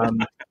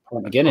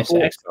 Guinness,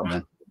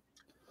 excellent,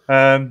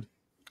 man.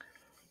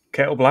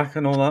 Kettle Black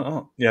and all that.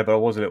 Oh, yeah, but I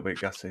was a little bit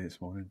gassy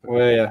this morning.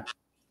 Well, yeah.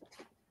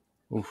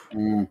 Oof.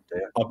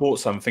 I bought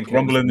some thinking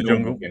Rumble in the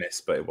Jungle Guinness,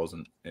 but it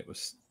wasn't. It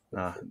was.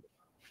 I'm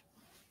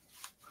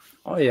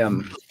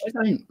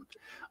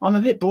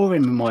a bit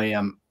boring with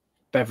my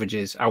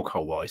beverages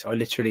alcohol wise. I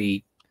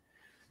literally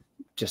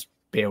just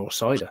beer or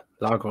cider,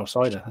 lager or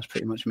cider. That's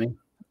pretty much me.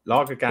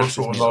 Lager, gas,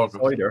 what sort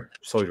of lager?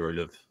 Cider, I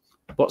love.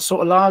 What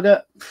sort of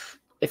lager?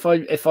 If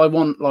I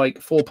want like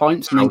 4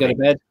 pints and then go to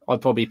bed,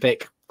 I'd probably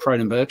pick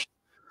Kronenberg.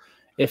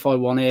 If I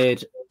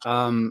wanted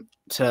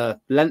to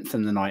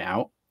lengthen the night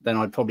out, then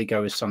I'd probably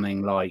go with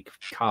something like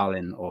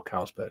Carlin or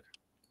Carlsberg.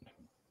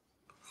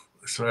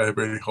 It's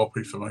really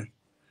hoppy for me.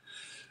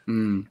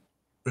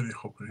 Really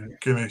hoppy.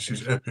 Guinness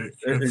is epic.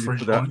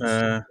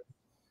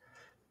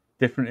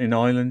 Different in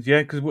Ireland,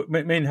 yeah. Because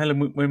me and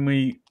Helen, when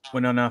we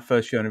went on our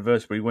first year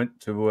anniversary, we went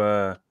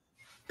to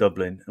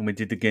Dublin and we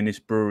did the Guinness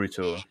brewery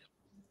tour.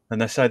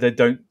 and they say they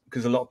don't,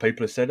 because a lot of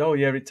people have said, "Oh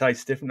yeah, it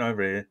tastes different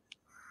over here."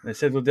 They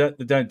said, "Well, they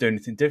don't do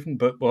anything different."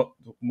 But what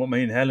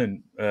me and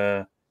Helen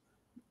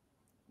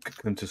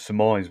come to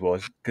surmise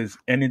was, because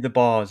any of the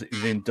bars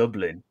in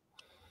Dublin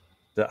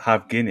that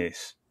have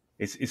Guinness,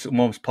 it's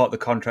almost part of the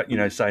contract,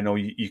 saying, "Oh,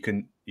 you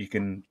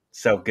can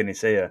sell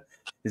Guinness here."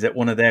 Is that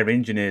one of their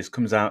engineers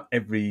comes out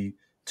every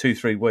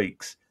 2-3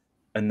 weeks,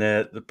 and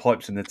the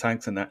pipes and the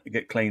tanks and that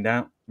get cleaned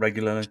out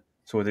regularly.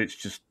 So whether it's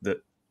just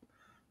that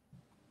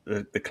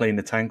they clean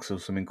the tanks or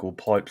something called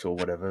pipes or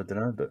whatever, I don't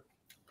know. But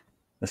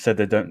they said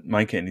they don't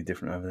make it any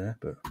different over there.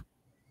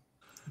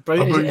 But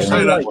you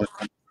say that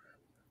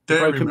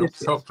dairy milk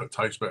chocolate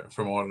tastes better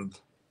from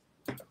Ireland.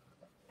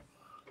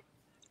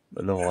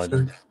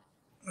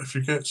 If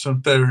you get some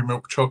dairy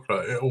milk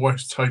chocolate, it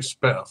always tastes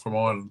better from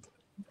Ireland.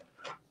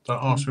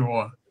 Don't ask me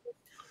why.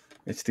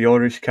 It's the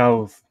Irish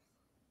cow.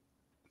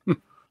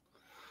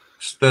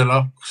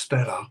 Stella.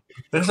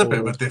 There's a bit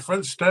of a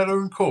difference. Stella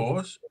and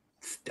Coors.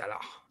 Stella.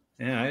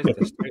 Yeah, it's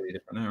just really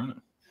different now, isn't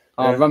it?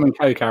 Oh, rum and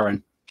coke,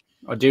 Aaron.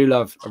 I do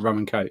love a rum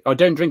and coke. I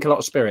don't drink a lot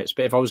of spirits,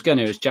 but if I was going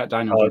to, it's Jack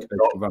Daniels.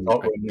 Rum and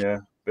coke. Yeah,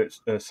 but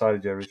cider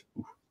jerry's.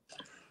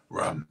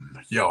 Rum.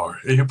 Yar.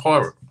 Are you a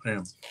pirate?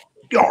 Yeah.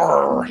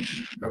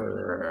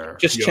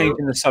 Just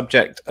changing the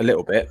subject a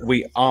little bit,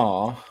 we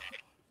are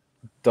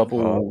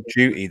double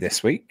duty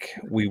this week.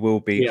 We will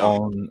be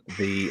on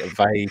the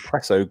Vay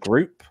Presso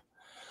group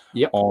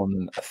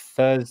on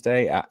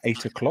Thursday at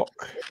 8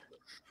 o'clock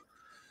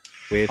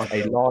with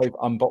a live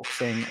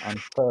unboxing and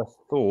first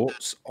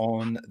thoughts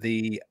on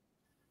the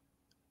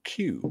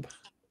Cube,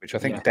 which I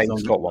think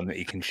Dave's got one that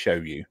he can show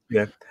you.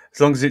 Yeah,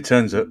 as long as it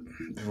turns up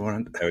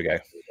beforehand. There we go.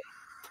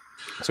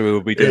 So we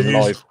will be doing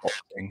live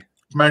boxing.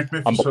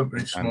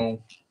 Magnificently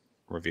small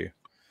review.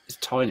 It's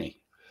tiny.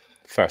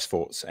 First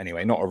thoughts,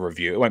 anyway, not a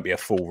review. It won't be a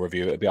full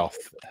review. It'll be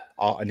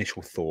our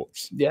initial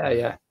thoughts.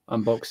 Yeah.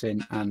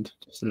 Unboxing and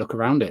just look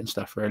around it and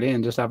stuff, really,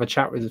 and just have a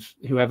chat with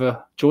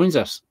whoever joins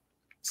us.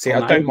 See,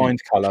 I don't mind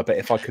colour, but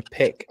if I could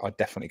pick, I'd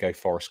definitely go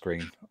forest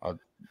green. I've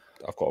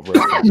got a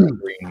real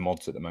green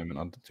mods at the moment.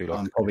 I do like.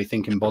 I'm probably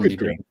thinking Bondi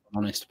green, if I'm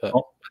honest, but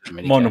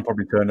really mine will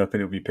probably turn up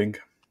and it'll be pink.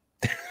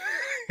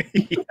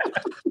 We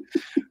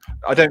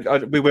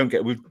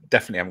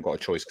definitely haven't got a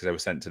choice because they were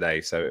sent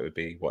today, so it would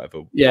be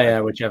whatever.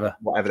 Whichever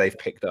they've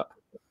picked up.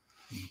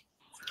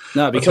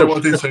 No, because what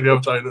I did say the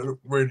other day that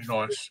looked really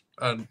nice,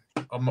 and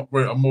I'm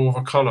more of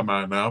a colour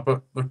man now,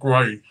 but the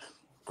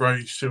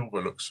grey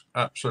silver looks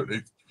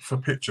absolutely, for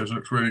pictures,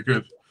 looks really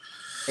good.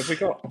 Have we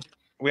got?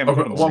 I've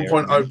got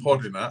 1.0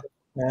 pod in that.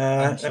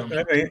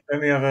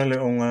 Let me have a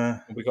little.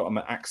 We got them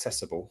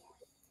accessible.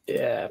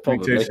 Yeah,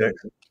 probably.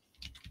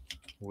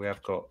 We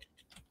have got.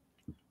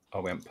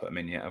 Oh, we haven't put them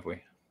in yet, have we?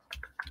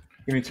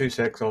 Give me 2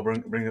 secs. I'll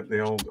bring up the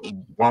old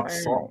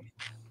website.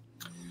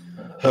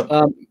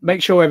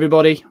 Make sure,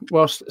 everybody,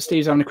 whilst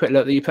Steve's having a quick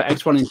look, that you put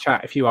X1 in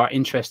chat if you are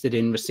interested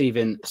in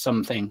receiving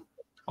something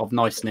of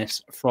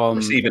niceness from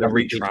receiving a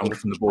reach round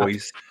from the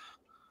boys,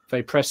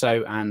 Vay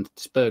Presso and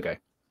Spurgo.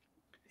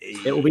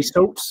 It will be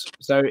Salts.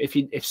 So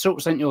if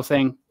Salts ain't your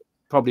thing,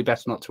 probably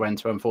best not to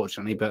enter,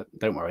 unfortunately. But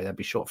don't worry, there'll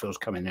be short fills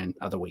coming in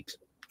other weeks.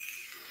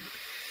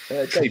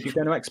 Dave, you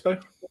going to Expo?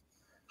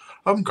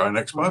 I'm going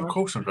Expo. Of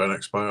course I'm going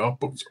Expo. I've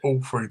booked all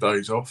 3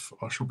 days off.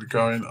 I shall be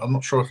going. I'm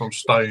not sure if I'm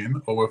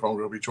staying or whether I'm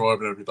going to be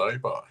driving every day,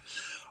 but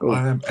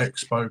I am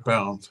Expo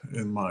bound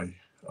in May.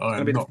 I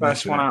am not the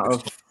first one out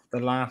of the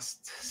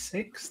last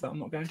 6 that I'm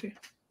not going to.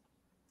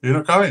 You're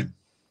not going?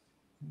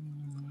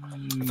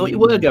 I thought you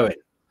were going.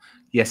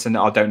 Yes, and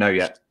I don't know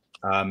yet.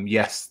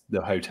 Yes,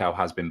 the hotel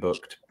has been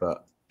booked,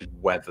 but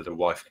whether the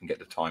wife can get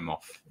the time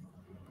off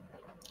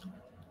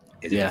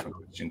is a different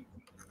question.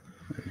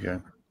 There you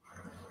go.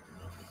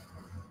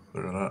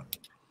 Look at that.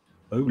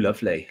 Oh,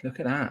 lovely. Look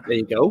at that. There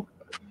you go.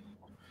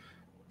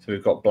 So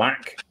we've got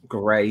black,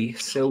 grey,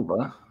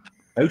 silver.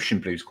 Ocean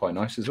blue's quite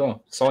nice as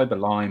well. Cyber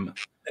lime.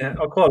 Yeah,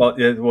 I quite like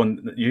the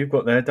one that you've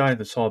got there, Dave,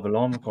 the cyber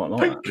lime. I quite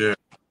like that. Yeah.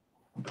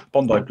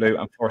 Bondi blue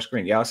and forest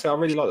green. Yeah, I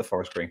really like the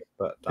forest green.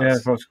 But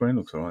forest green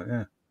looks all right,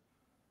 yeah.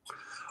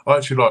 I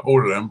actually like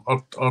all of them.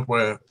 I'd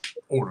wear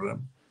all of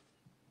them.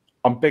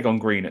 I'm big on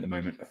green at the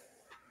moment.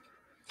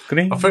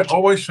 Green? I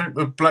always think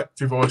the black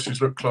devices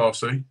look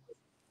classy.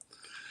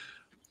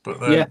 But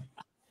then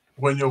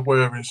when you're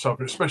wearing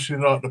something, especially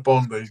like the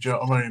Bondi, do you know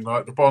what I mean?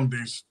 Like the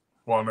Bondi's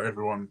one that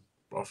everyone,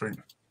 I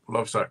think,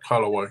 loves that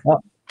colourway.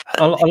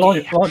 I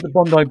like the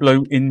Bondi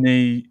blue in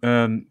the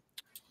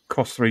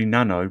Cross 3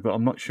 Nano, but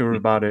I'm not sure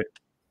about it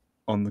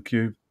on the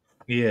Cube.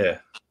 Yeah.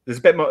 There's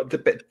a bit more,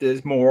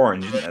 there's more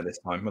orange, isn't there, this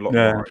time? A lot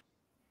more orange.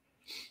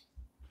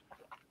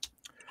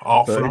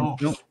 Half and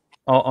half.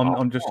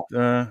 I'm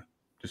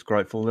just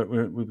grateful that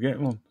we're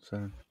getting one.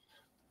 So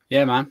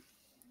yeah, man.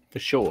 For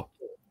sure.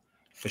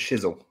 For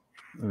Shizzle.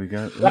 There we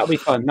go. That'll be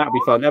fun.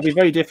 That'll be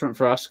very different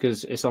for us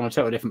because it's on a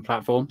totally different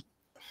platform.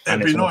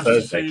 It'd be nice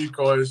to see you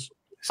guys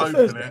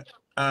open it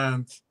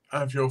and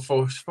have your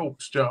first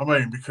thoughts. Do you know what I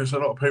mean? Because a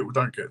lot of people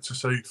don't get to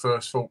see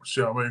first thoughts. Do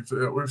you know what I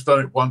mean? We've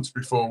done it once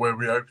before where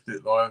we opened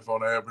it live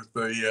on air with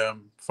the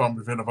Fun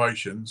with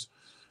Innovations,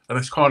 And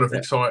it's kind of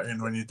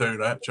exciting when you do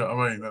that. Do you know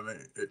what I mean? And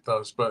it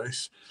does. But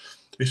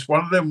it's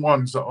one of them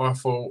ones that I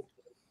thought,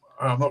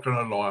 I'm not going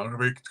to lie, I'm going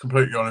to be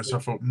completely honest. I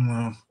thought,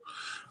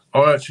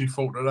 I actually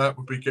thought that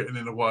would be getting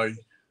in the way,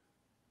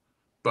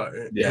 but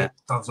it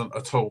doesn't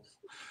at all.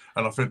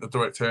 And I think the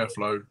direct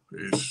airflow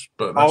is,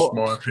 but that's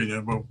my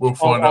opinion. We'll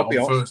find out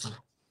on Thursday.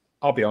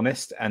 I'll be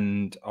honest,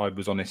 and I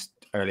was honest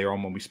earlier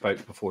on when we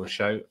spoke before the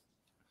show.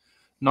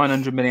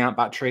 900 milliamp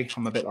battery.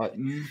 I'm a bit like,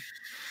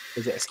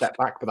 is it a step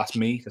back? But that's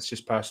me. That's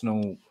just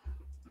personal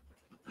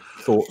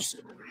thoughts.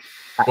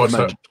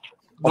 Obviously,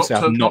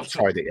 I've not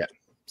tried it yet.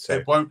 So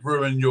it won't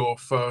ruin your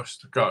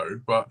first go,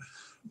 but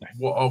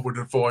what I would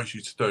advise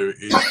you to do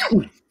is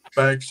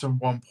bag some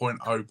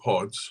 1.0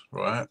 pods,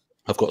 right?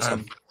 I've got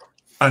some.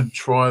 And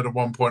try the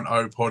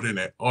 1.0 pod in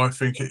it. I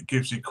think it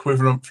gives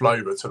equivalent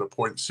flavour to the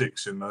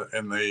 0.6 in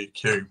the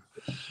cube.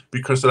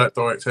 Because of that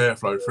direct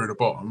airflow through the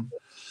bottom,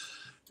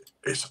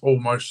 it's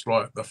almost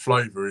like the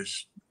flavour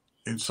is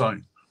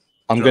insane.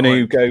 I'm going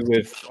to go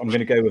with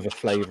a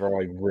flavour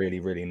I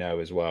really, really know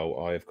as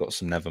well. I've got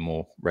some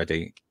Nevermore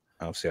ready.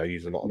 Obviously, I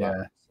use a lot of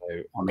that.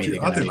 So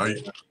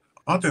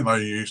I didn't know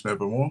you used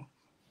Nevermore.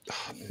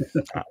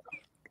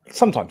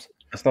 Sometimes.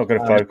 That's not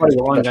going to focus.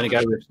 What I'm going to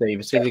go with,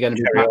 Steve. It's either going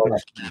to be black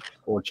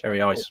or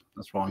cherry ice.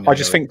 That's what I'm going I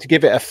just think to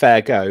give it a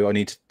fair go, I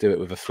need to do it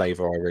with a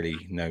flavour I really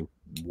know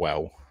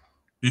well.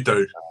 You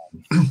do.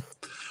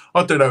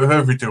 I do that with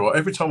every device.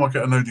 Every time I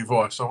get a new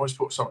device, I always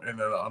put something in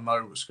there that I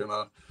know it's going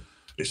to...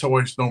 It's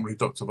always normally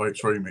Dr.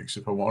 Vape's Remix,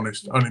 if I'm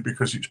honest. Only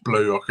because it's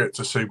blue, I get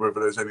to see whether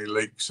there's any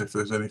leaks, if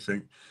there's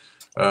anything.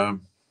 And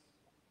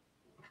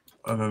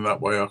then that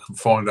way I can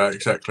find out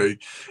exactly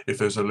if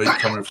there's a leak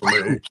coming from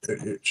it.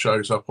 It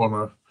shows up on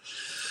a...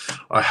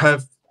 I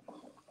have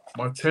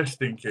my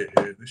testing kit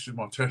here. This is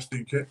my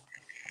testing kit.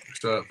 It's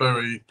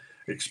very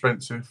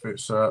expensive.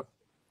 It's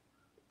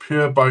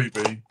Pure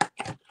Baby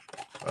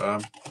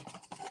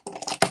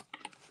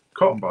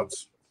cotton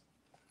buds.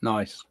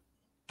 Nice.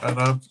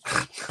 And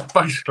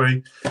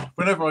basically,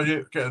 whenever I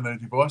get a new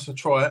device, I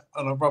try it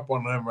and I rub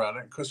one of them around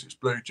it. Because it's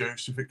blue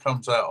juice, if it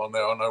comes out on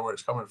there, I know where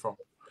it's coming from.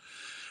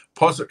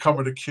 Pods that come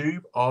with a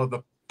cube are the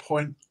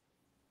 0.8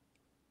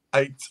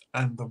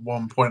 and the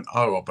 1.0,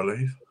 I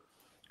believe.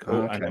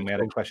 Cool. And then we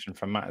had a question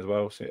from Matt as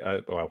well. So,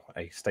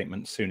 a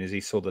statement. As soon as he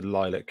saw the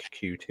lilac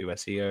Q2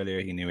 SE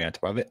earlier, he knew he had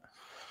to have it.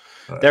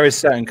 There is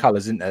certain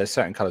colours, isn't there? There's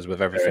certain colours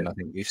with everything. I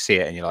think you see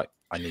it and you're like,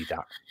 I need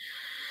that.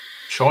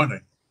 Shiny.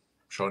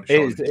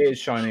 It is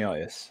shiny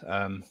itis.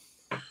 I've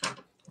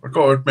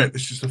got to admit,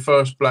 this is the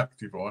first black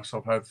device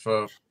I've had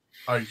for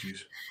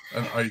ages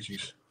and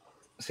ages.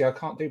 See, I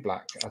can't do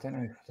black. I don't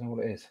know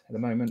what it is at the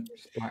moment.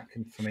 Black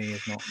for me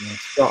is not me.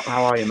 Scott,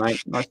 how are you,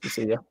 mate? Nice to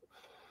see you.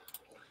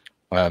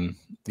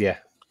 Yeah.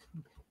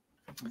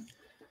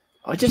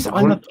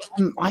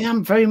 I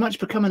am very much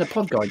becoming a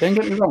pod guy. Don't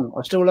get me wrong.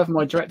 I still love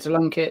my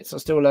direct-to-lung kits. I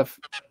still love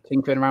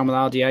tinkering around with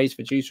RDAs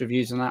for juice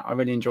reviews and that. I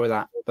really enjoy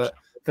that. But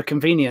for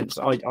convenience,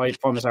 I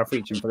find myself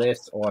reaching for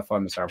this, or I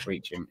find myself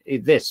reaching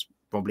this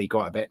probably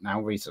quite a bit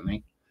now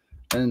recently.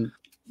 And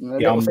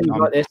things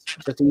like this,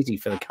 it's just easy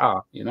for the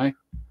car, you know.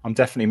 I'm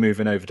definitely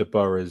moving over to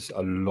Boroughs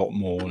a lot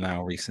more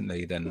now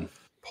recently than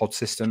pod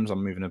systems.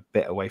 I'm moving a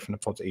bit away from the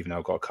pods, even though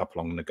I've got a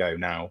couple on the go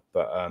now.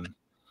 But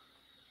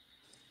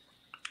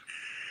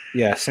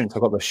yeah, since I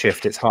got the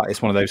shift, it's hard.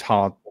 It's one of those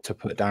hard to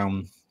put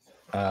down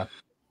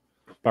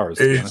Boroughs.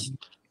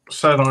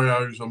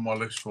 Sanio's on my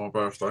list for my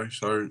birthday,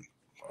 so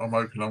I'm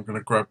hoping I'm going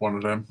to grab one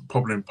of them.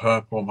 Probably in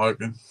purple, I'm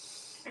hoping.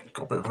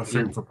 Got a bit of a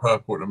thing for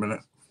purple at the minute.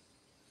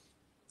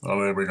 Oh,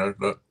 there we go.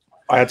 Look.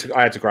 I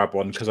had to grab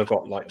one because I've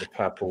got like the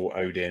purple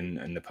Odin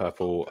and the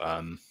purple.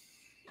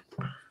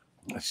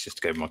 Let's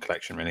just go with my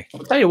collection, really.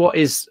 I'll tell you what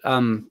is.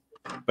 But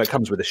it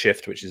comes with a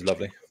shift, which is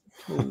lovely.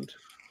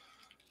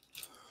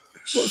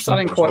 What's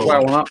selling quite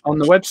well on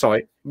the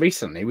website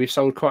recently? We've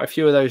sold quite a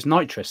few of those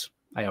nitrous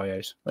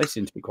AIOs. They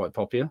seem to be quite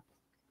popular.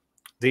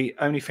 The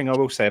only thing I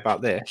will say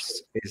about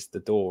this is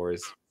the door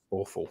is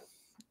awful.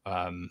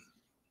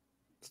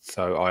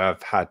 So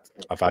I've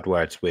had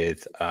words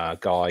with a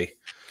guy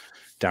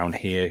down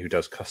here who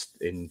does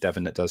in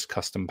Devon that does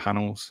custom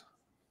panels.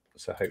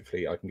 So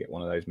hopefully I can get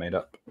one of those made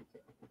up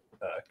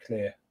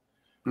clear,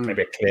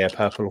 maybe a clear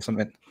purple or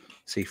something,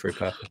 see-through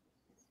purple.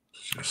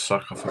 Just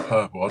sucker for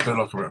purple. I do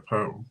like a bit of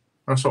purple.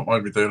 That's what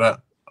made me do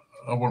that.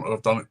 I wouldn't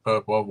have done it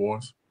purple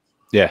otherwise.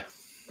 Yeah,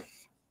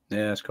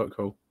 it's quite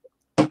cool.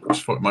 I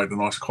just thought it made a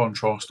nice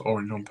contrast,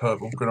 orange on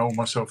purple. I'm going to hold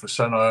myself a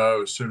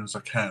Sanio as soon as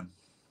I can.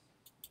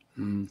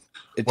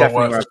 It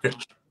definitely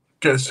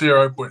get a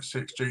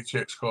 0.6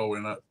 GTX coil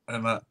in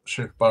that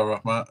shift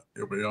Borough, Matt.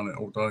 You'll be on it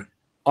all day.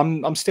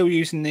 I'm still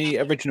using the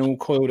original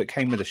coil that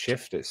came with the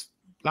shift. It's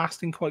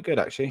lasting quite good,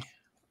 actually.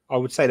 I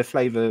would say the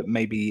flavour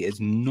maybe is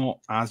not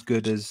as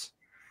good as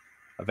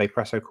a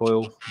Vaporesso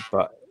coil,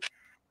 but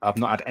I've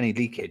not had any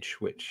leakage,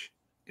 which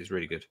is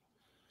really good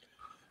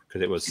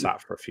because it was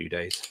sat for a few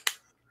days.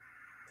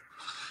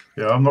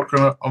 Yeah, I'm not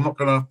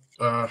gonna.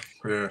 Yeah,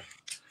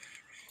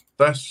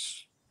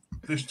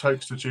 this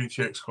takes the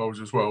GTX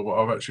coils as well, but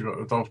I've actually got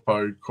the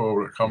Dovpo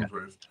coil that comes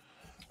with.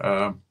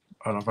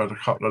 and I've had a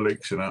couple of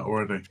leaks in that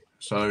already.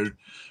 So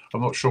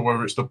I'm not sure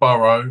whether it's the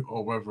burrow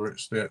or whether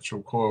it's the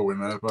actual coil in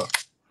there,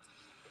 but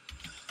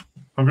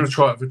I'm going to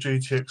try it with a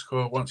GTX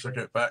coil once I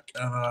get back,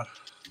 and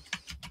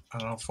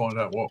I'll find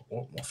out what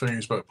my thing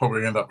is, but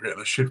probably end up getting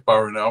a shift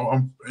burrow now.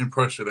 I'm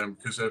impressed with them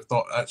because they've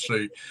not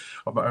actually,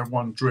 I've had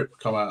one drip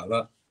come out of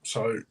that,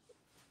 so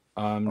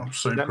I'm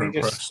super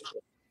impressed.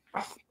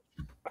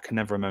 I can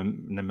never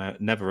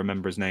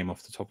remember his name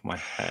off the top of my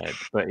head,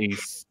 but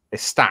it's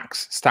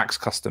Stacks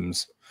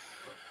Customs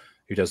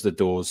who does the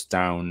doors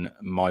down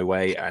my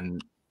way,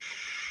 and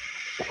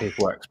his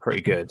work's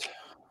pretty good.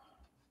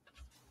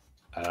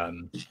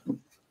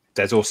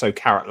 There's also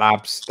Carrot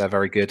Labs; they're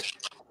very good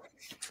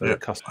for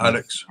customers.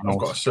 Alex, I've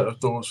got a set of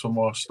doors for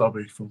my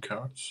stubby from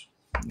Carrots.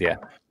 Yeah.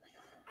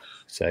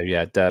 So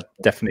yeah,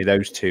 definitely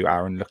those two,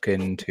 Aaron. Look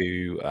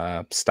into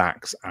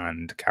Stacks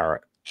and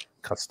Carrot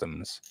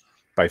Customs.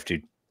 Both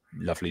do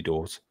lovely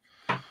doors.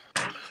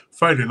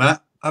 Failing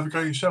that, have a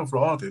go yourself,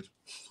 like I did.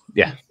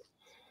 Yeah.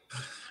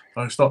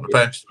 No, it's not the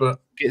best,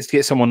 but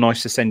get someone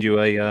nice to send you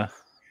a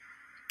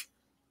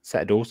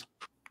set of doors.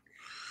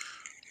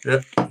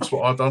 Yeah, that's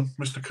what I've done.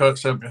 Mr. Kurt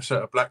sent me a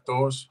set of black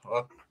doors.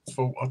 I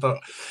thought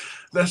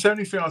that's the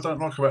only thing I don't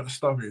like about the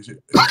stubby is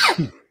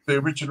the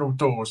original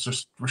doors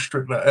just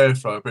restrict that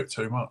airflow a bit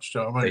too much. Do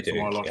you know what I mean? They do,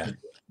 for my liking.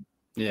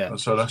 Yeah.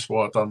 And so that's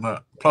why I've done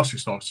that. Plus,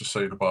 it's nice to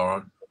see the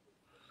burrow.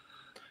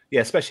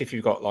 Yeah, especially if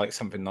you've got like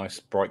something nice,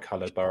 bright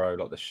coloured burrow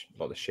like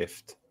the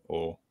Shift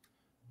or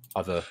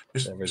other.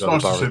 It's nice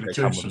to see the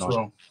juice as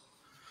well.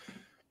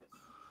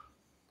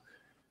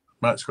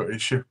 Matt's got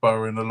his Shift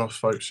burrow in the Lost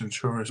Folks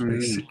Insurance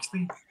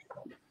B60.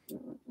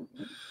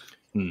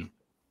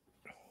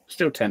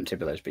 Still tempted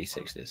by those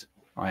B60s.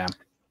 I am.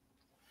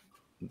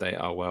 They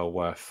are well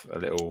worth a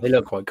little. They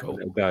look quite cool. A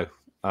little go.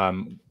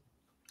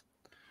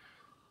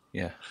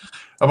 Yeah.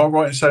 Am I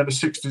right in saying the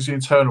 60s is the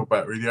internal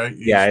battery, the 80s?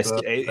 Yeah,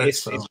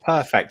 it's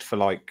perfect for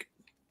like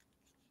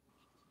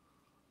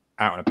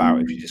out and about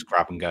if you just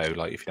grab and go.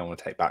 Like if you don't want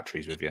to take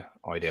batteries with you,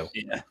 ideal.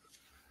 Yeah.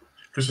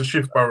 Because the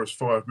Shift barrel is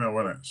 5 mil,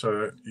 isn't it?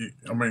 So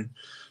I mean,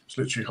 it's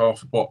literally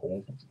half a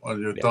bottle,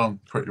 and you're done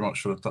pretty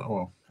much for the.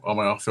 Well, I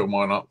mean, I fill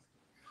mine up.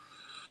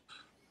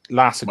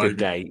 Lasts a good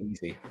day,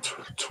 easy.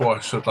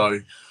 Twice a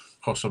day,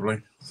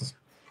 possibly.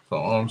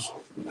 Sometimes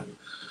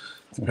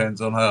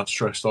depends on how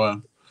stressed I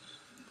am.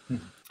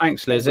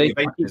 Thanks, Lizzie.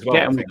 I keep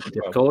forgetting we've got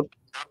Discord.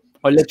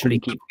 I literally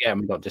keep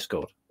forgetting we've got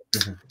Discord.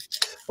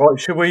 Right,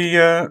 should we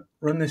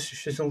run this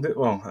Shizzle?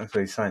 Well,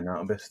 actually, saying that,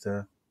 I best.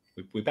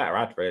 We better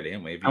add, really,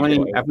 haven't we? How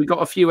many have we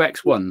got? A few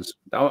X1s.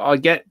 I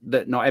get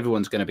that not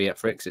everyone's going to be up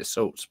for X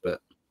salts,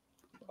 but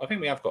I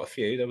think we have got a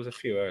few. There was a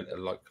few,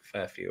 like a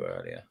fair few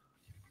earlier.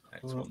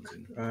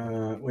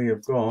 We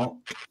have got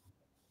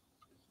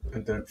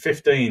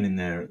 15 in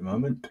there at the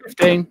moment.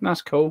 15,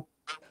 that's cool.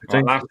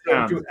 Right, last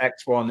chance,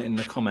 X1 in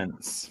the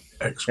comments.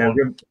 X1.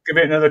 Yeah, give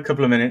it another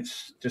couple of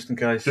minutes, just in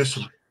case. Just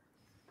some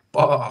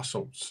bar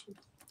salts.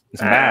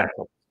 It's mad.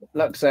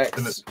 Lux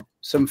X,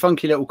 some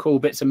funky little cool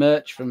bits of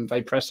merch from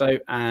Vapresso,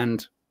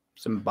 and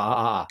some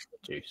bar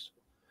juice,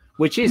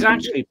 which is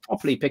actually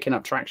properly picking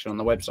up traction on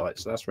the website.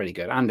 So that's really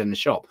good. And in the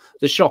shop.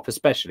 The shop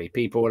especially,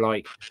 people are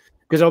like,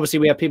 because obviously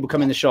we have people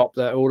come in the shop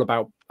that are all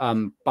about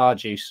bar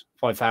juice,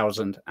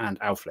 5000 and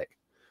Alflick,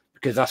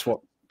 because that's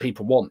what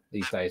people want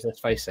these days, let's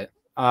face it.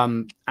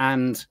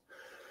 And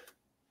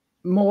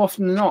more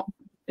often than not,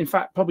 in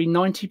fact, probably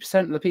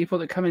 90% of the people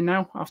that come in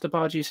now after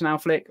bar juice and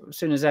Alflick, as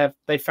soon as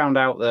they found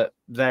out that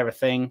they're a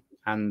thing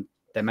and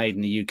they're made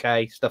in the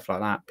UK, stuff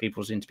like that,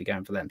 people seem to be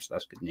going for them. So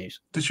that's good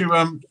news. Did you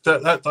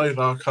that day that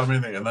I come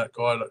in here and that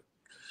guy that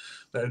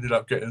ended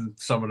up getting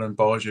some of them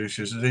bar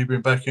juices, has he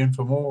been back in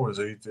for more, or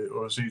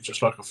is he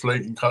just like a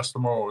fleeting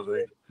customer, or is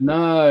he?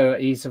 No,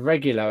 he's a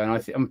regular,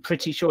 and I'm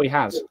pretty sure he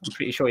has.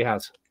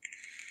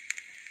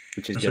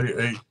 Which is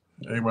good.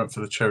 He went for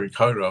the cherry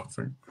cola, I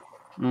think.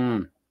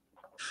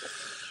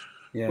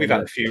 Yeah, we've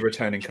had a few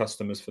returning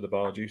customers for the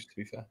bar juice, to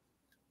be fair.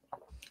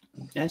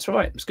 Yeah, it's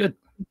right. It's good.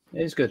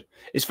 It is good.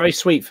 It's very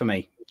sweet for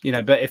me,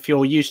 but if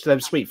you're used to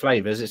those sweet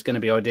flavors, it's going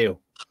to be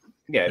ideal.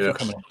 Yeah, if you're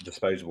coming off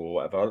disposable or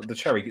whatever. The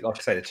cherry, like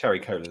I say, the cherry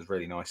cola is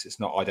really nice. It's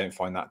not, I don't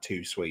find that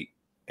too sweet.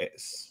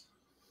 It's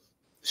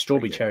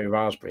strawberry, cherry,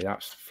 raspberry.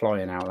 That's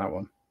flying out, that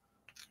one.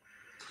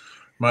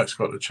 Matt's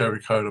got the cherry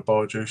cola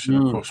bar juice in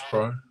the Cross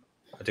Pro.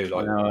 I do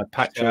like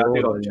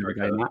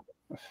that.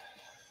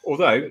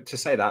 Although, to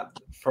say that,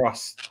 for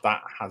us,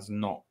 that has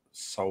not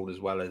sold as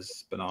well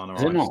as banana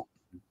ice. Not?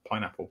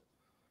 Pineapple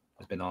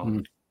has been our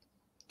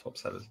top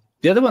sellers.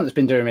 The other one that's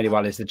been doing really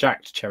well is the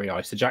jacked cherry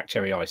ice. The jacked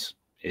cherry ice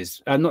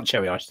is not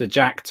cherry ice. The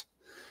jacked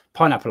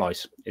pineapple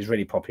ice is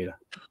really popular.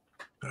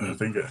 I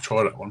didn't get to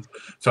try that one,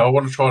 so I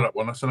want to try that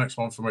one. That's the next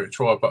one for me to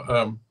try. But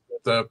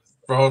the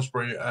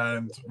raspberry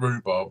and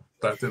rhubarb,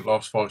 that didn't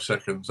last 5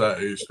 seconds.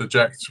 That is the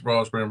jacked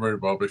raspberry and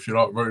rhubarb. If you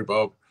like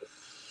rhubarb,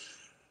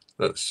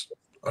 that's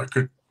a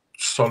good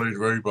solid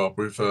rhubarb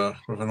with a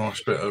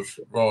nice bit of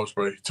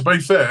raspberry. To be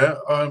fair,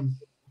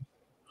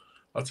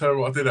 I'll tell you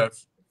what I did have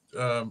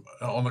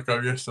on the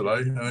go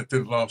yesterday, and it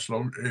didn't last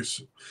long.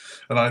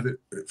 And I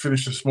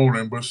finished this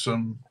morning with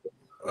some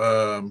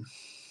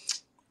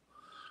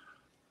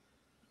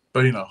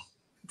Beaner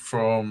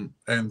from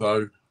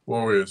Endo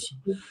Warriors,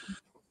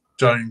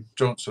 Jane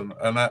Johnson,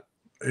 and that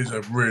is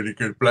a really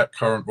good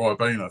blackcurrant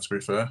Ribena, to be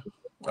fair.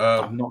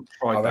 I've not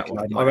tried that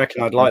one. I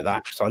reckon I'd like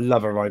that because I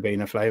love a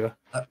Ribena flavour.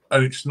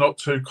 And it's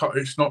not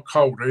it's not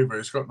cold either.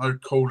 It's got no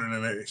cooling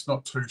in it. It's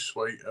not too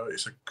sweet.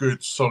 It's a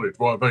good, solid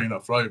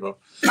Ribena flavour.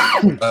 I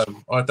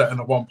had that in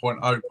a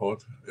 1.0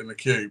 pod in the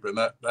cube, and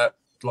that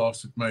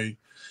lasted me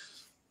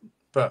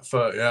about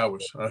 30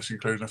 hours. That's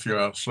including a few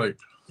hours sleep.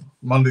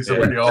 Mondays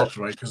are really hard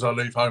for me because I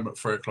leave home at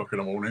 3 o'clock in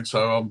the morning,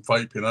 so I'm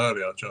vaping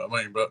earlier. Do you know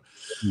what I mean? But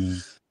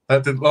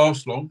that didn't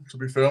last long. To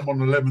be fair, I'm on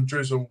the lemon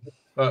drizzle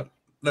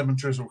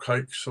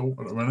cake salt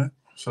at the minute,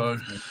 so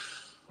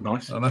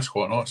nice, and that's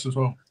quite nice as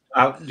well.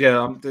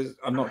 Yeah,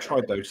 I've not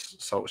tried those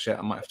salts yet.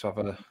 I might have to have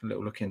a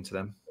little look into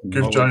them.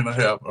 Give Jane a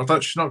hit.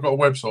 She's not got a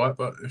website,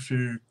 but if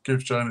you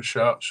give Jane a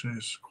shout,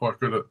 she's quite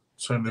good at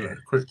sending it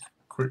quick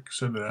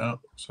sending it out.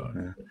 So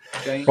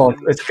right,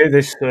 let's get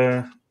this.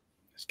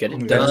 Let's get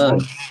it done.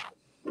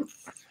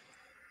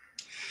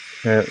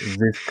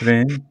 This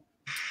green.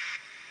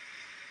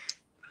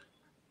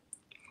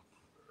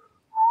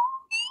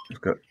 Let's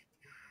go.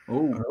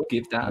 Oh,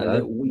 give that a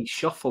little wee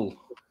shuffle.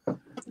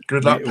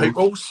 Good luck,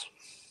 peoples.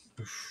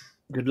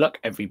 Good luck,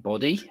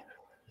 everybody.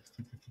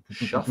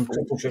 Shuffle.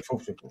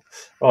 Shuffle.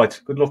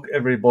 Right, good luck,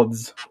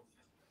 everybody's.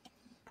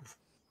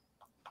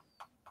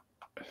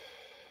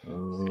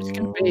 It's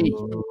going to be.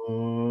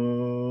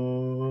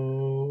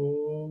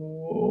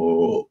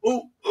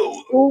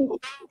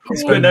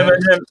 It's Banana.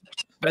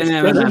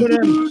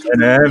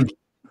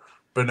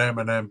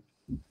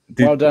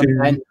 Well done,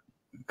 Ben.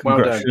 Well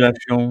done.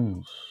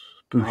 Congratulations.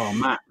 Oh,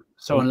 Matt.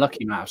 So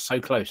unlucky, Matt. So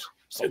close.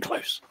 So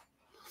close.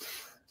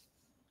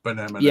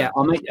 Banana. Yeah,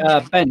 I'll make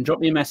Ben, drop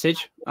me a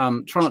message. Try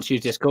not to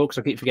use Discord because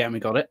I keep forgetting we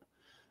got it.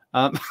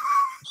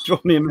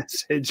 Drop me a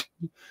message.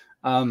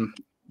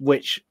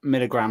 Which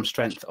milligram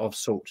strength of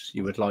salt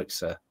you would like,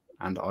 sir,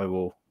 and I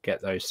will get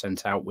those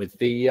sent out with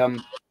the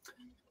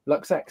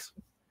Lux X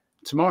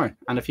tomorrow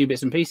and a few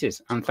bits and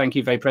pieces. And thank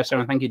you, Vapresso,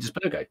 and thank you,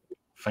 Dispergo.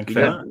 Thank you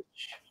very much.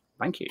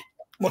 Thank you.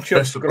 What's your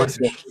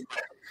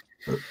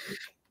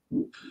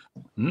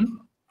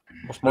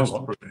What's my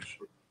British?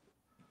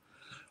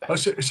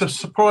 It's a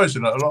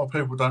surprising that a lot of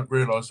people don't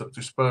realise that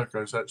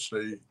Dispergo is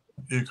actually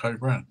UK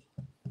brand.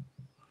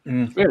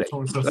 Really?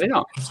 They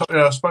not?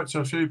 Yeah, I spoke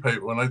to a few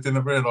people and they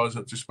didn't realise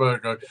that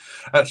Dispergo,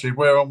 actually,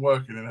 where I'm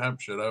working in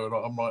Hampshire, they were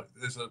like, I'm like,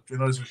 there's a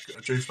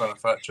juice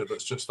manufacturer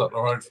that's just up the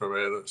road from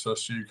here that's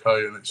just UK,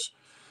 and it's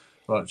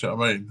like, do you know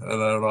what I mean?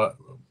 And they're like,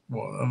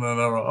 what? And then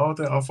they're like, oh,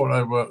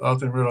 I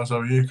didn't realise they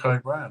were a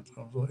UK brand. I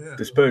was like, yeah.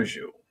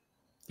 Dispergo.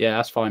 Yeah,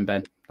 that's fine,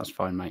 Ben. That's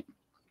fine, mate.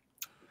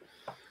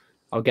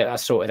 I'll get that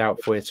sorted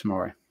out for you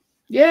tomorrow.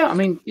 Yeah, I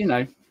mean, you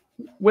know,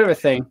 we're a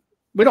thing.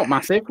 We're not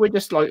massive. We're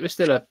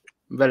still a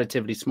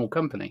relatively small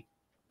company,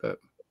 but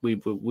we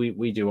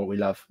do what we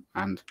love,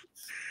 and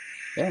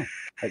yeah,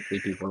 hopefully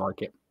people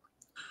like it.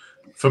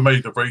 For me,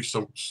 the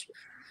resorts,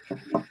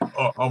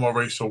 I'm a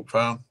resort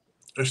fan.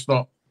 It's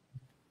not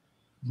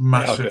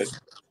massive.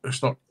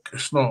 Yeah,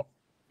 it's not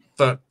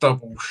that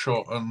double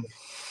shot and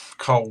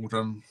cold,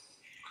 and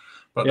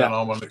but then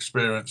I'm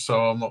unexperienced, so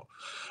I'm not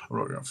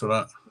going for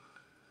that.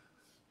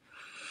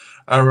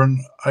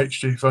 Aaron,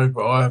 HD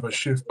Vapor, I have a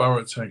Shift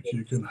Burrow tank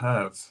you can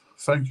have.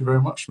 Thank you very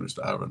much,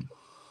 Mr. Aaron.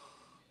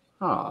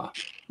 Ah,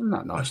 isn't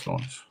that nice?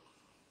 That's nice.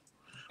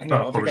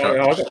 No, I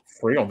got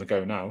 3 on the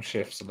go now.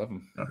 Shifts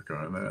 11.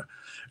 Go in there.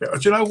 Yeah,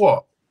 do you know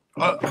what?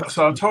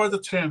 So I tried the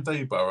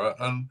TMD Burrow,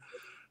 and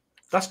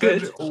that's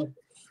good.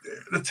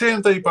 The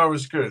TMD Burrow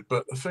is good,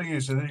 but the thing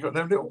is, you've got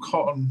them little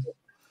cotton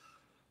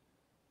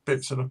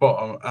bits at the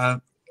bottom,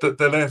 and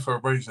they're there for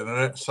a reason. They're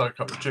there to soak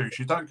up the juice.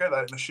 You don't get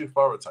that in the Shift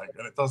Burrow tank,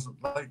 and it doesn't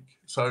leak.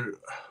 So,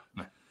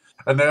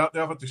 and the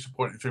other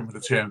disappointing thing with the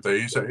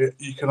TMD is that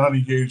you can only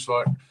use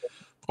like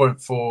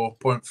 0.4,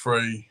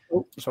 0.3.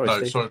 Oh,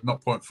 sorry, sorry,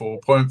 not 0.4,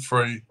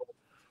 0.3,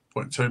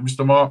 0.2.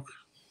 Mr. Mark,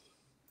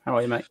 how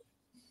are you, mate?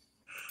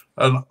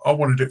 And I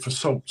wanted it for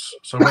salts.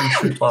 So when the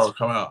Shift Burrow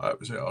come out, that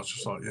was it. I was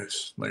just like,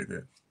 yes, need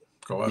it.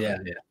 Go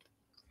ahead.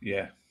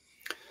 Yeah.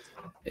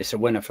 It's a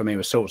winner for me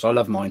with salts. I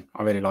love mine.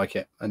 I really like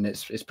it, and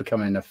it's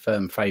becoming a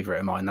firm favourite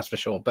of mine. That's for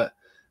sure. But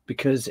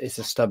because it's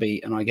a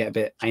stubby and I get a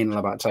bit anal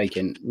about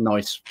taking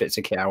nice bits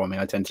of kit out on me,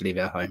 I tend to leave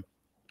it at home.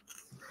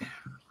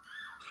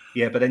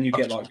 Yeah, but then you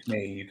get like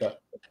me. You've got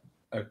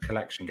a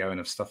collection going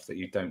of stuff that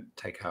you don't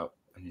take out,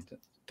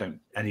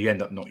 and you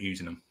end up not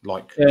using them.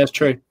 Like it's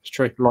true. It's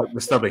true. Like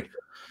the stubby,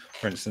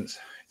 for instance,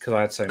 because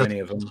I had so many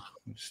of them.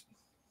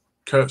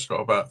 Kurt's got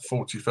about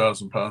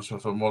 £40,000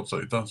 worth of mods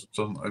that he doesn't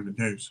even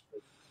use.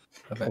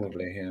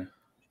 Probably, yeah.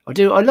 I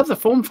do. I love the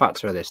form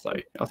factor of this, though.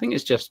 I think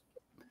it's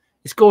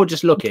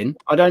gorgeous looking.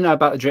 I don't know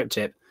about the drip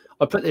tip.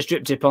 I put this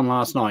drip tip on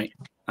last night,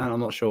 and I'm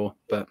not sure,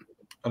 but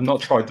I've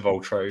not tried the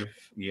Voltro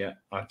yet.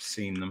 I've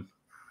seen them.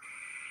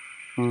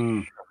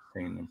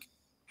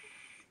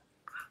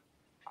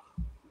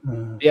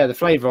 Yeah, the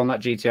flavour on that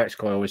GTX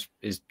coil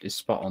is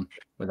spot on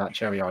with that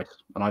cherry ice,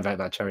 and I vape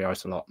that cherry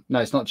ice a lot. No,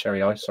 it's not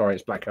cherry ice. Sorry,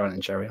 it's blackcurrant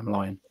and cherry. I'm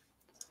lying.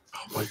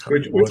 Oh, Which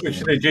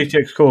of the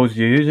GTX cores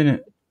are you using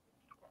it?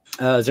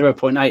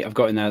 0.8 I've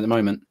got in there at the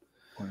moment.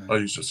 I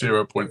use a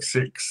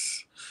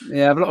 0.6.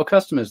 Yeah, I have a lot of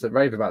customers that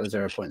rave about the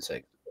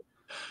 0.6.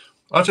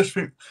 I just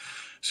think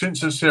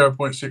since the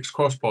 0.6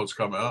 crosspods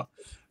come out,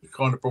 it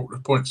kind of brought the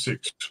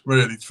 0.6.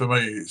 Really, for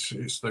me,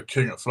 it's the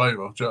king of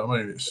flavour. Do you know what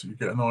I mean? You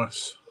get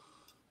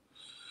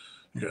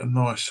a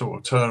nice sort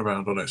of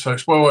turnaround on it. So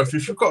it's well, if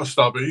you've got a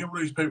stubby, all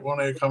these people on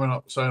here coming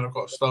up saying I've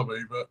got a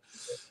stubby, but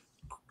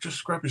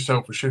just grab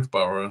yourself a shift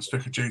borough and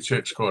stick a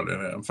GTX coil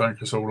in it and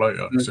thank us all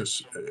later.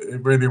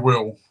 It really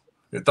will.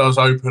 It does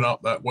open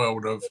up that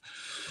world of.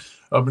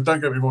 But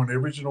don't get me wrong, the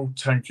original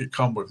tank it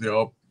come with,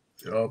 the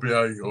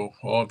RBA or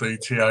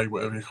RDTA,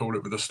 whatever you call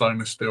it, with the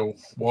stainless steel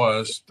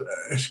wires,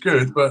 it's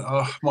good, but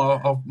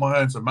my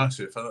hands are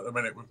massive, and at the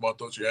minute with my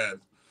dodgy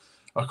hand,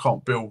 I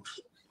can't build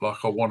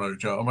like I want to.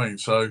 Do you know what I mean?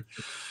 So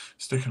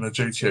sticking a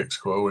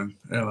GTX coil in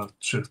a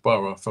shift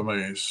borough for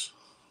me is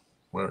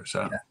where it's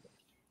at.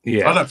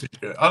 Yeah, I don't think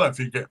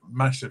you get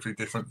massively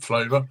different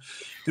flavour.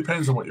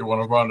 Depends on what you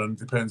want to run and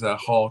depends how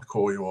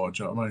hardcore you are.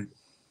 Do you know what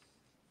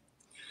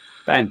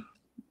I mean?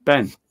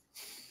 Ben,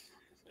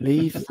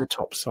 leave the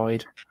top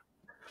side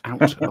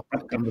out of the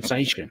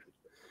conversation.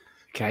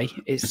 Okay,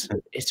 it's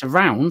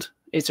around.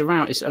 It's a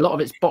lot of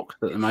it's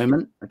boxed at the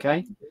moment.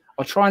 Okay,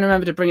 I'll try and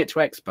remember to bring it to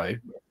Expo,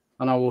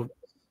 and I will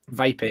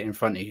vape it in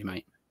front of you,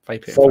 mate.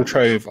 Vape it. Full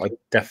Trove, I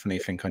definitely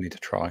think I need to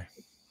try.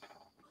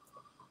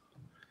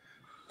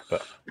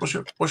 But what's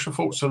your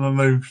thoughts on the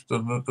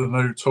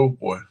new Tall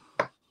Boy?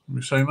 Have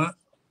you seen that?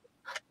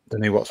 The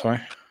new what? Sorry,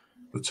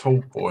 the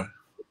Tall Boy.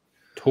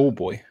 Tall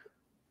Boy.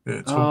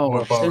 Yeah, Tall Boy.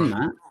 I've seen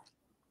that.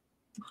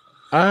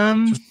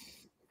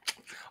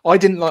 I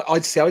didn't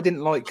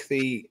like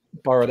the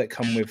borough that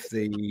come with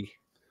the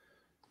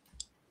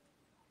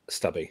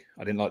stubby.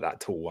 I didn't like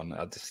that tall one.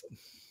 I just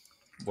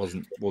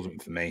wasn't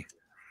for me.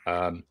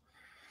 I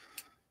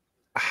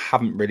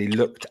haven't really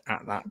looked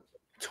at that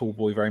Tall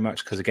Boy very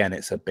much because again,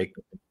 it's a big.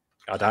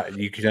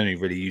 You could only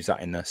really use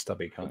that in a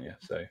stubby, can't you?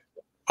 So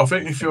I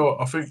think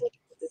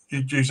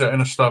you'd use that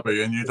in a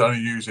stubby, and you'd only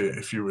use it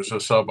if you was a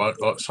sub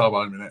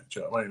ohming it. Do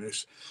you know what I mean?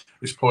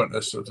 It's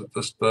pointless.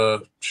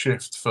 The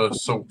shift for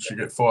salts, you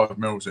get 5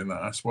 mils in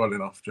that. That's well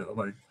enough. Do you know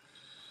what I mean?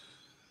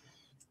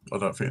 I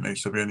don't think it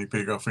needs to be any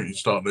bigger. I think you'd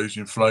start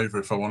losing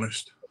flavour, if I'm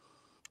honest.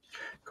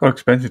 Quite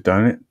expensive,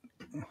 don't it?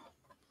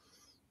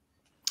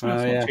 It's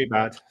not too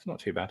bad. It's not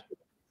too bad.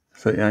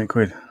 38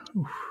 quid.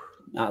 Oof.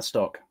 Out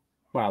stock.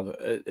 Well,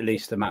 at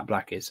least the matte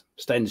black is.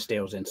 Stainless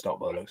steel's in stock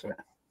by the looks of it.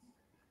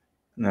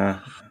 No.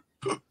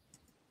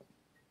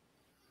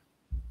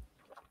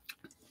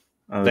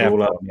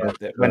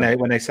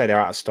 When they say they're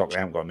out of stock, they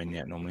haven't got them in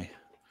yet normally.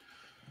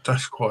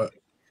 That's quite.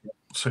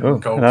 Oh,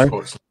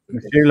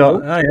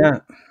 yeah.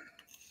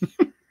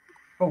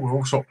 Oh, we're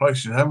all sort of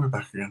places, and we're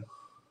back again.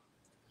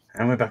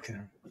 And we're back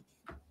in.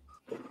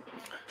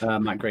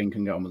 Matt Green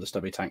can get on with the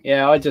stubby tank.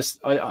 Yeah, I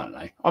don't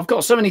know. I've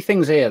got so many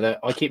things here that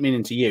I keep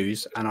meaning to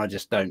use, and I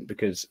just don't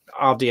because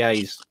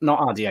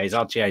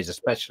RTAs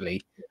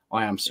especially,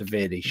 I am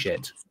severely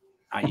shit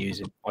at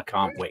using. I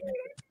can't wick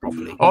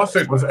properly. I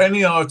think with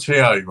any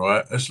RTA,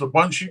 right,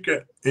 once you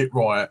get it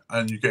right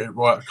and you get it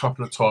right a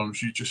couple of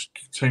times, you just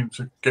seem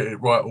to get it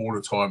right all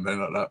the time.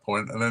 Then at that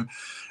point, and then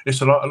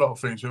it's a lot of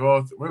things with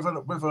an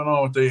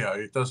RDA.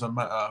 It doesn't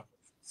matter.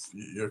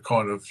 You're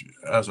kind of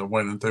as and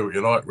when and do what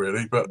you like,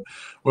 really. But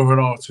with an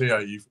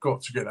RTA, you've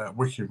got to get that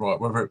wicking right,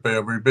 whether it be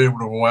a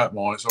rebuildable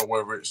atomizer or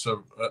whether it's a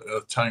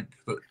tank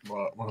that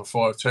with a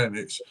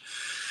 510.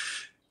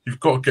 You've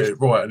got to get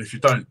it right, and if you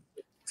don't,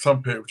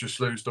 some people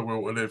just lose the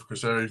will to live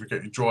because they're either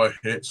getting dry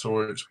hits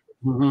or it's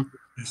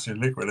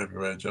in liquid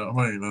everywhere. Do you know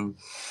what I mean? And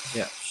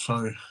yeah,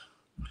 so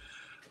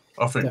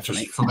I think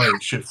definitely. Just for me,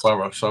 shift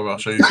borough so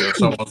much easier.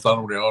 Someone's done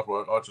all the hard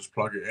work. I just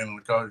plug it in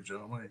and go. Do you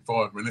know what I mean?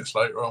 5 minutes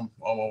later, I'm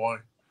on my way.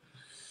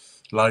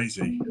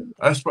 Lazy.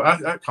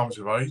 That comes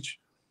with age.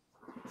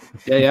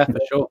 Yeah, for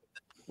sure.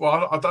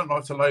 Well, I don't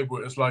like to label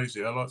it as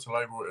lazy. I like to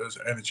label it as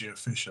energy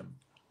efficient.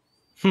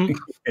 Do you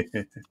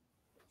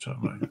know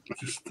what I mean?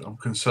 I'm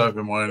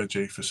conserving my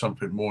energy for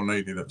something more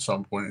needed at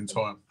some point in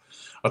time.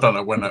 I don't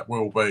know when that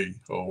will be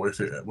or if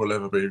it will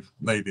ever be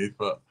needed,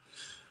 but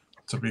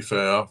to be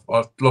fair,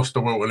 I lost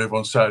the will to live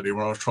on Saturday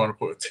when I was trying to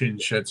put a tin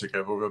shed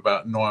together with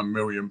about 9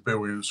 million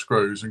billion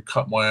screws and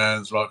cut my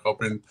hands like I've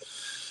been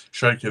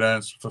shaking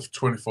hands for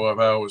 25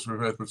 hours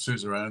with Edward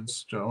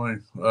Scissorhands. Do you know what I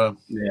mean?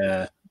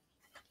 Yeah.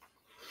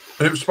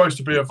 It was supposed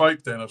to be a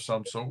vape den of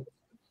some sort,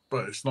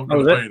 but it's not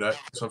going to be that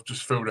because I've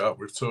just filled it up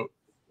with took.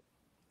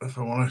 If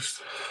I'm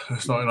honest,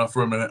 there's not enough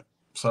room in it.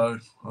 So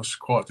I was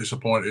quite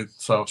disappointed.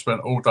 So I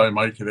spent all day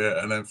making it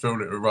and then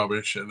filled it with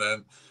rubbish and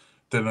then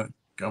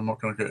I'm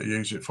not going to get to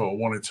use it for I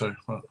wanted to,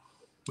 but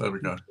there we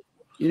go.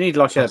 You need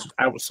like an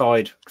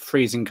outside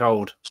freezing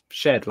cold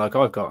shed like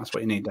I've got. That's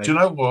what you need, Dave. Do you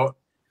know what,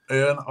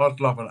 Ian? I'd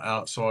love an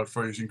outside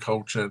freezing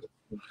cold shed.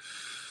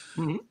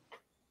 Mm-hmm.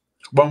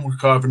 One would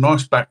have a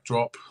nice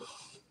backdrop,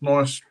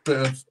 Nice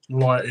bit of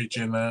lightage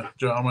in there.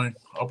 Do you know what I mean?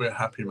 I'll be a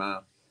happy man.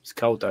 It's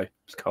cold though.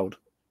 It's cold.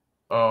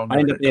 Oh, I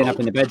end up being up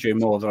in the bedroom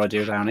more than I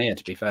do down here,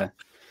 to be fair.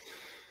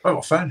 I've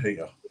got a fan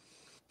heater.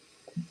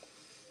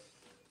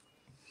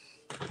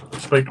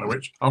 Speaking of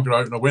which, I'm going to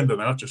open the window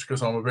now just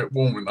because I'm a bit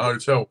warm in the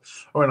hotel.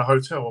 I'm in a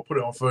hotel. I'll put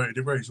it on 30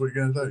 degrees. What are you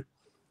going to do?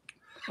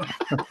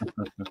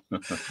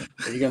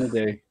 What are you going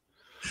to do?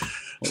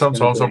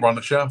 Sometimes I run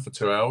the shower for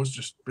 2 hours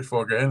just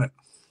before I get in it.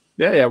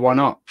 Yeah. Why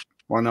not?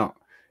 Why not?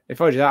 If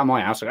I do that at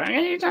my house, I go,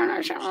 hey, you don't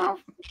know, shut up.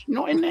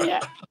 Not in there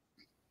yet.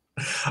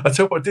 I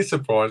tell you what did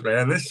surprise me,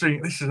 and this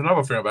is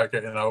another thing about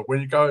getting old.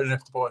 When you go and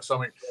have to buy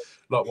something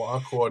like what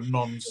I call a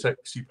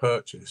non-sexy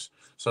purchase,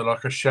 so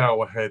like a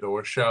shower head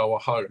or a shower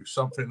hose,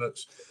 something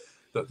that's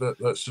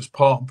just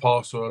part and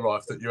parcel of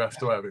life that you have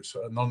to have. It's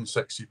a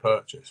non-sexy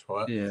purchase,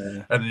 right?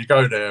 Yeah. And then you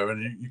go there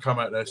and you come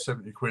out there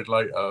 70 quid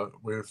later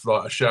with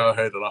like a shower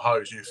head and a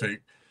hose, and you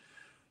think,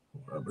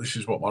 well, this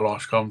is what my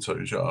life's come to.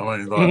 Do you know what I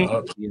mean?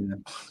 Like, do you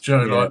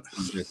know, like,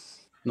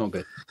 not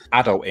good.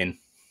 Adulting.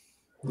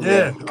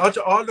 Yeah,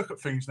 I look at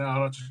things now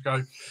and I just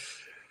go,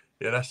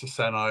 yeah, that's a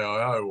San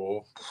AIO,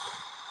 or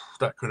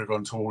that could have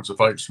gone towards a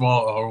Vape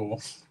Smarter, or.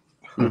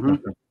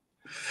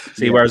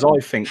 See, whereas I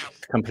think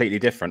completely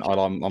different.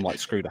 I'm like,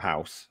 screw the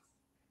house.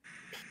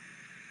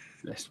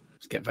 Let's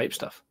get vape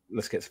stuff.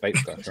 Let's get vape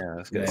stuff. Yeah,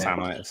 let's get San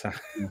AIO.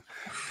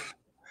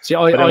 See,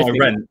 I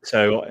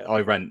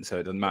rent, so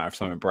it doesn't matter if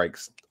something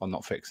breaks. I'm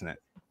not fixing it.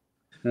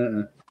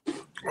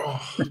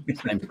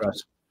 Same for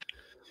us.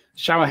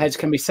 Shower heads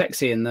can be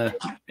sexy in the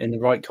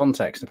right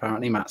context,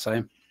 apparently. Matt's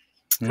saying.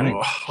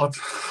 No,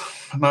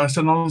 it's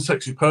a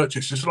non-sexy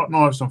purchase. It's like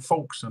knives and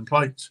forks and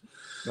plates.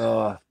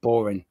 Oh,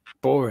 boring.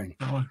 If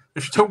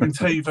you're talking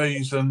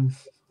TVs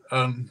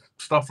and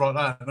stuff like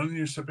that, then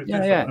it's a bit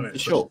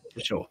different. For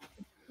sure.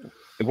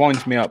 It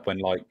winds me up when,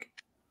 like,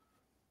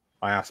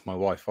 I asked my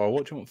wife, "Oh,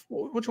 what do you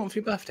want for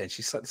your birthday?" And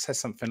she says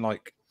something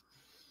like,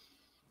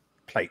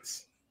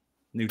 "Plates,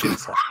 new dinner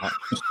set."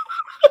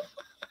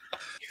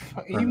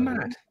 Like, are you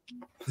mad?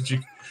 Did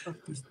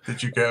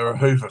you get her a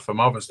Hoover for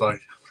Mother's Day?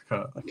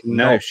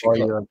 No,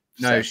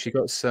 she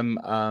got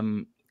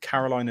some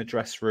Carolina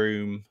dress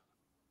room.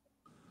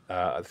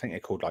 I think they're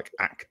called like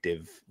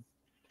active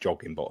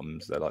jogging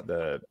bottoms. They're like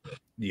the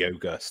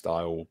yoga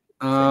style.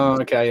 Oh,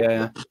 okay,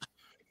 yeah.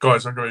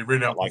 Guys, I'm going to be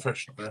really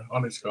unprofessional there. I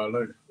need to go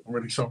alone. I'm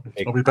really sorry.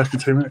 I'll be back in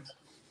 2 minutes.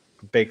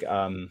 Big,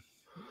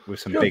 with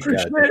some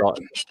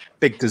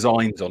big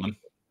designs on them.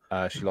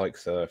 She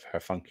likes her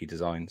funky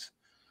designs.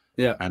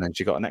 Yeah, and then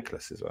she got a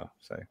necklace as well.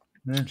 So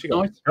she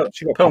got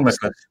a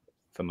necklace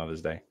for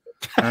Mother's Day.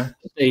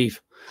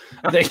 Steve,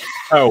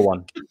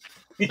 one.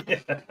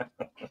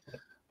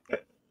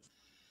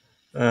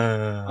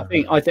 I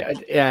think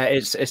yeah,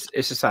 it's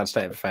a sad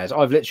state of affairs.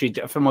 I've literally,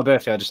 for my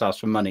birthday, I just asked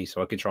for money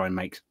so I could try and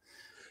make.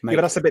 Yeah,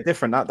 but that's a bit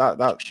different.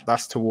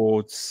 That's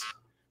towards.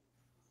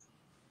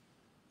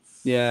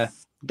 Yeah,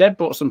 Deb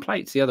bought some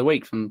plates the other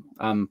week from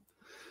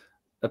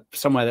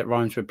somewhere that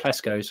rhymes with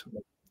Plesco's.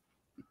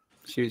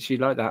 She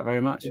liked that very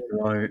much.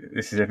 Right,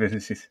 this is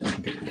evidence.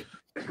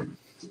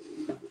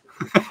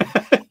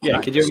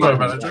 Yeah, could you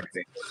imagine?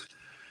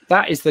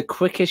 That is the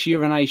quickest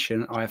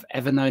urination I've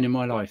ever known in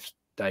my life,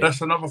 Dave.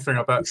 That's another thing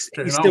about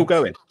getting He's old. still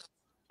going.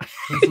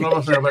 That's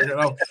another thing about getting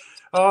old.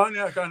 Oh, I need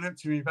to go and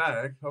empty my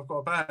bag. I've got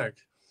a bag.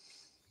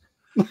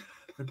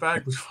 The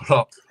bag was full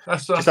up.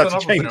 That's another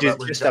thing about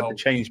when you get old.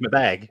 To change my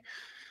bag.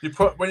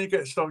 When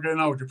you start getting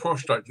old, your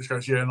prostate just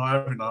goes, yeah, not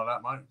having none of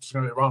that, mate. Just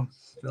going to run. Do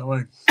you know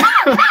what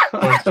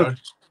I mean?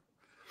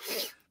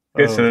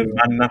 Get some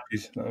man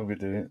nappies. That'll be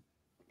doing it.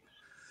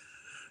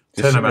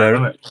 Just there,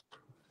 isn't it?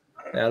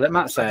 Yeah, let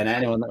Matt say it.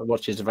 Anyone that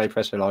watches the Vape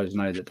Presso Lives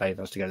know that Dave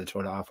has to go to the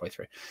toilet halfway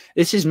through.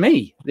 This is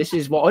me. This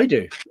is what I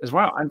do as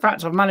well. In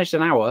fact, I've managed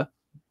an hour,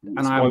 and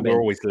I haven't been. We're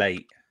always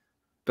late.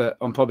 But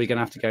I'm probably going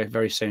to have to go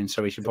very soon,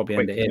 so we should probably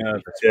end it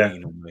here.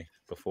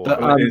 Before.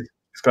 But,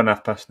 it's gone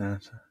half past now.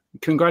 So.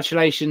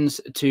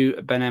 Congratulations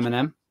to Ben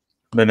Eminem.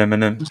 Well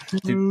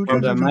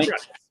done, mate.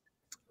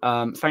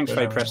 Thanks,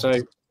 Vape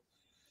Presso,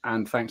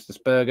 and thanks to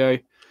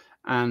Spurgo,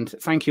 and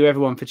thank you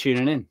everyone for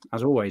tuning in.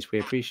 As always, we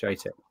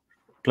appreciate it.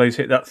 Please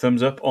hit that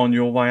thumbs up on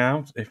your way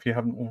out if you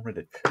haven't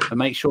already. And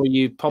make sure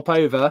you pop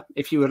over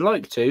if you would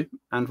like to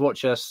and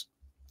watch us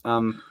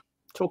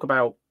talk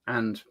about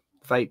and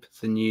vape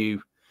the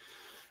new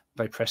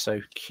Vape Presso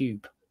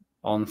Cube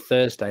on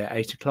Thursday at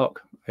 8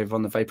 o'clock over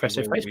on the Vape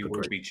Presso Facebook group.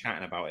 We will be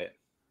chatting about it.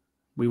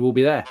 We will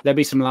be there. There'll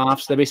be some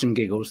laughs. There'll be some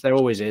giggles. There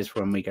always is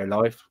when we go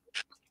live.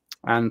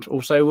 And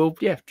also we'll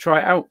try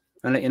it out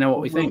and let you know what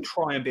we think.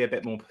 We'll try and be a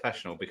bit more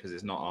professional because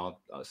it's not our.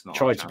 It's not.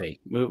 Try to be.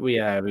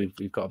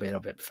 We've got to be a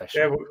little bit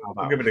professional. Yeah,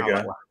 we'll give it a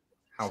go.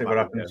 See what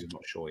happens. I'm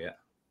not sure yet.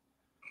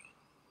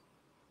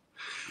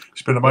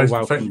 It's been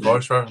amazing. Thank you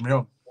guys for having me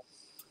on.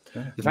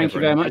 Yeah, thank you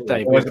very much,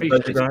 Dave. We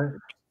appreciate it.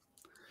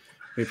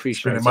 We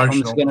appreciate it. I'm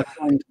just going to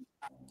find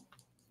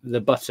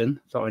the button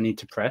that I need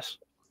to press.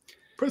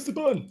 Press the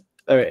button.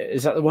 Oh,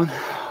 is that the one?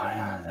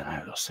 I don't know.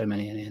 I've got so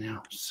many in here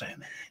now. So many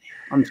in here.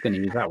 I'm just going to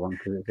use that one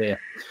because it's here.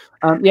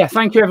 Yeah,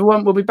 thank you,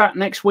 everyone. We'll be back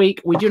next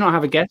week. We do not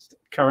have a guest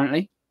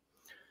currently.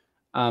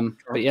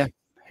 But yeah,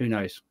 who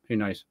knows? Who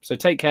knows? So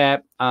take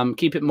care.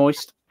 Keep it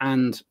moist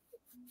and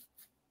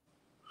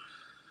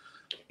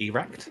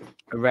erect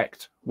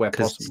where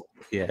possible.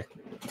 Yeah.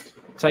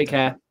 Take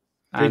care.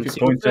 And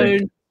see you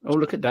soon. Oh,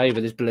 look at Dave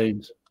with his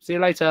balloons. See you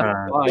later.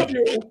 Bye.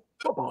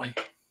 Bye-bye.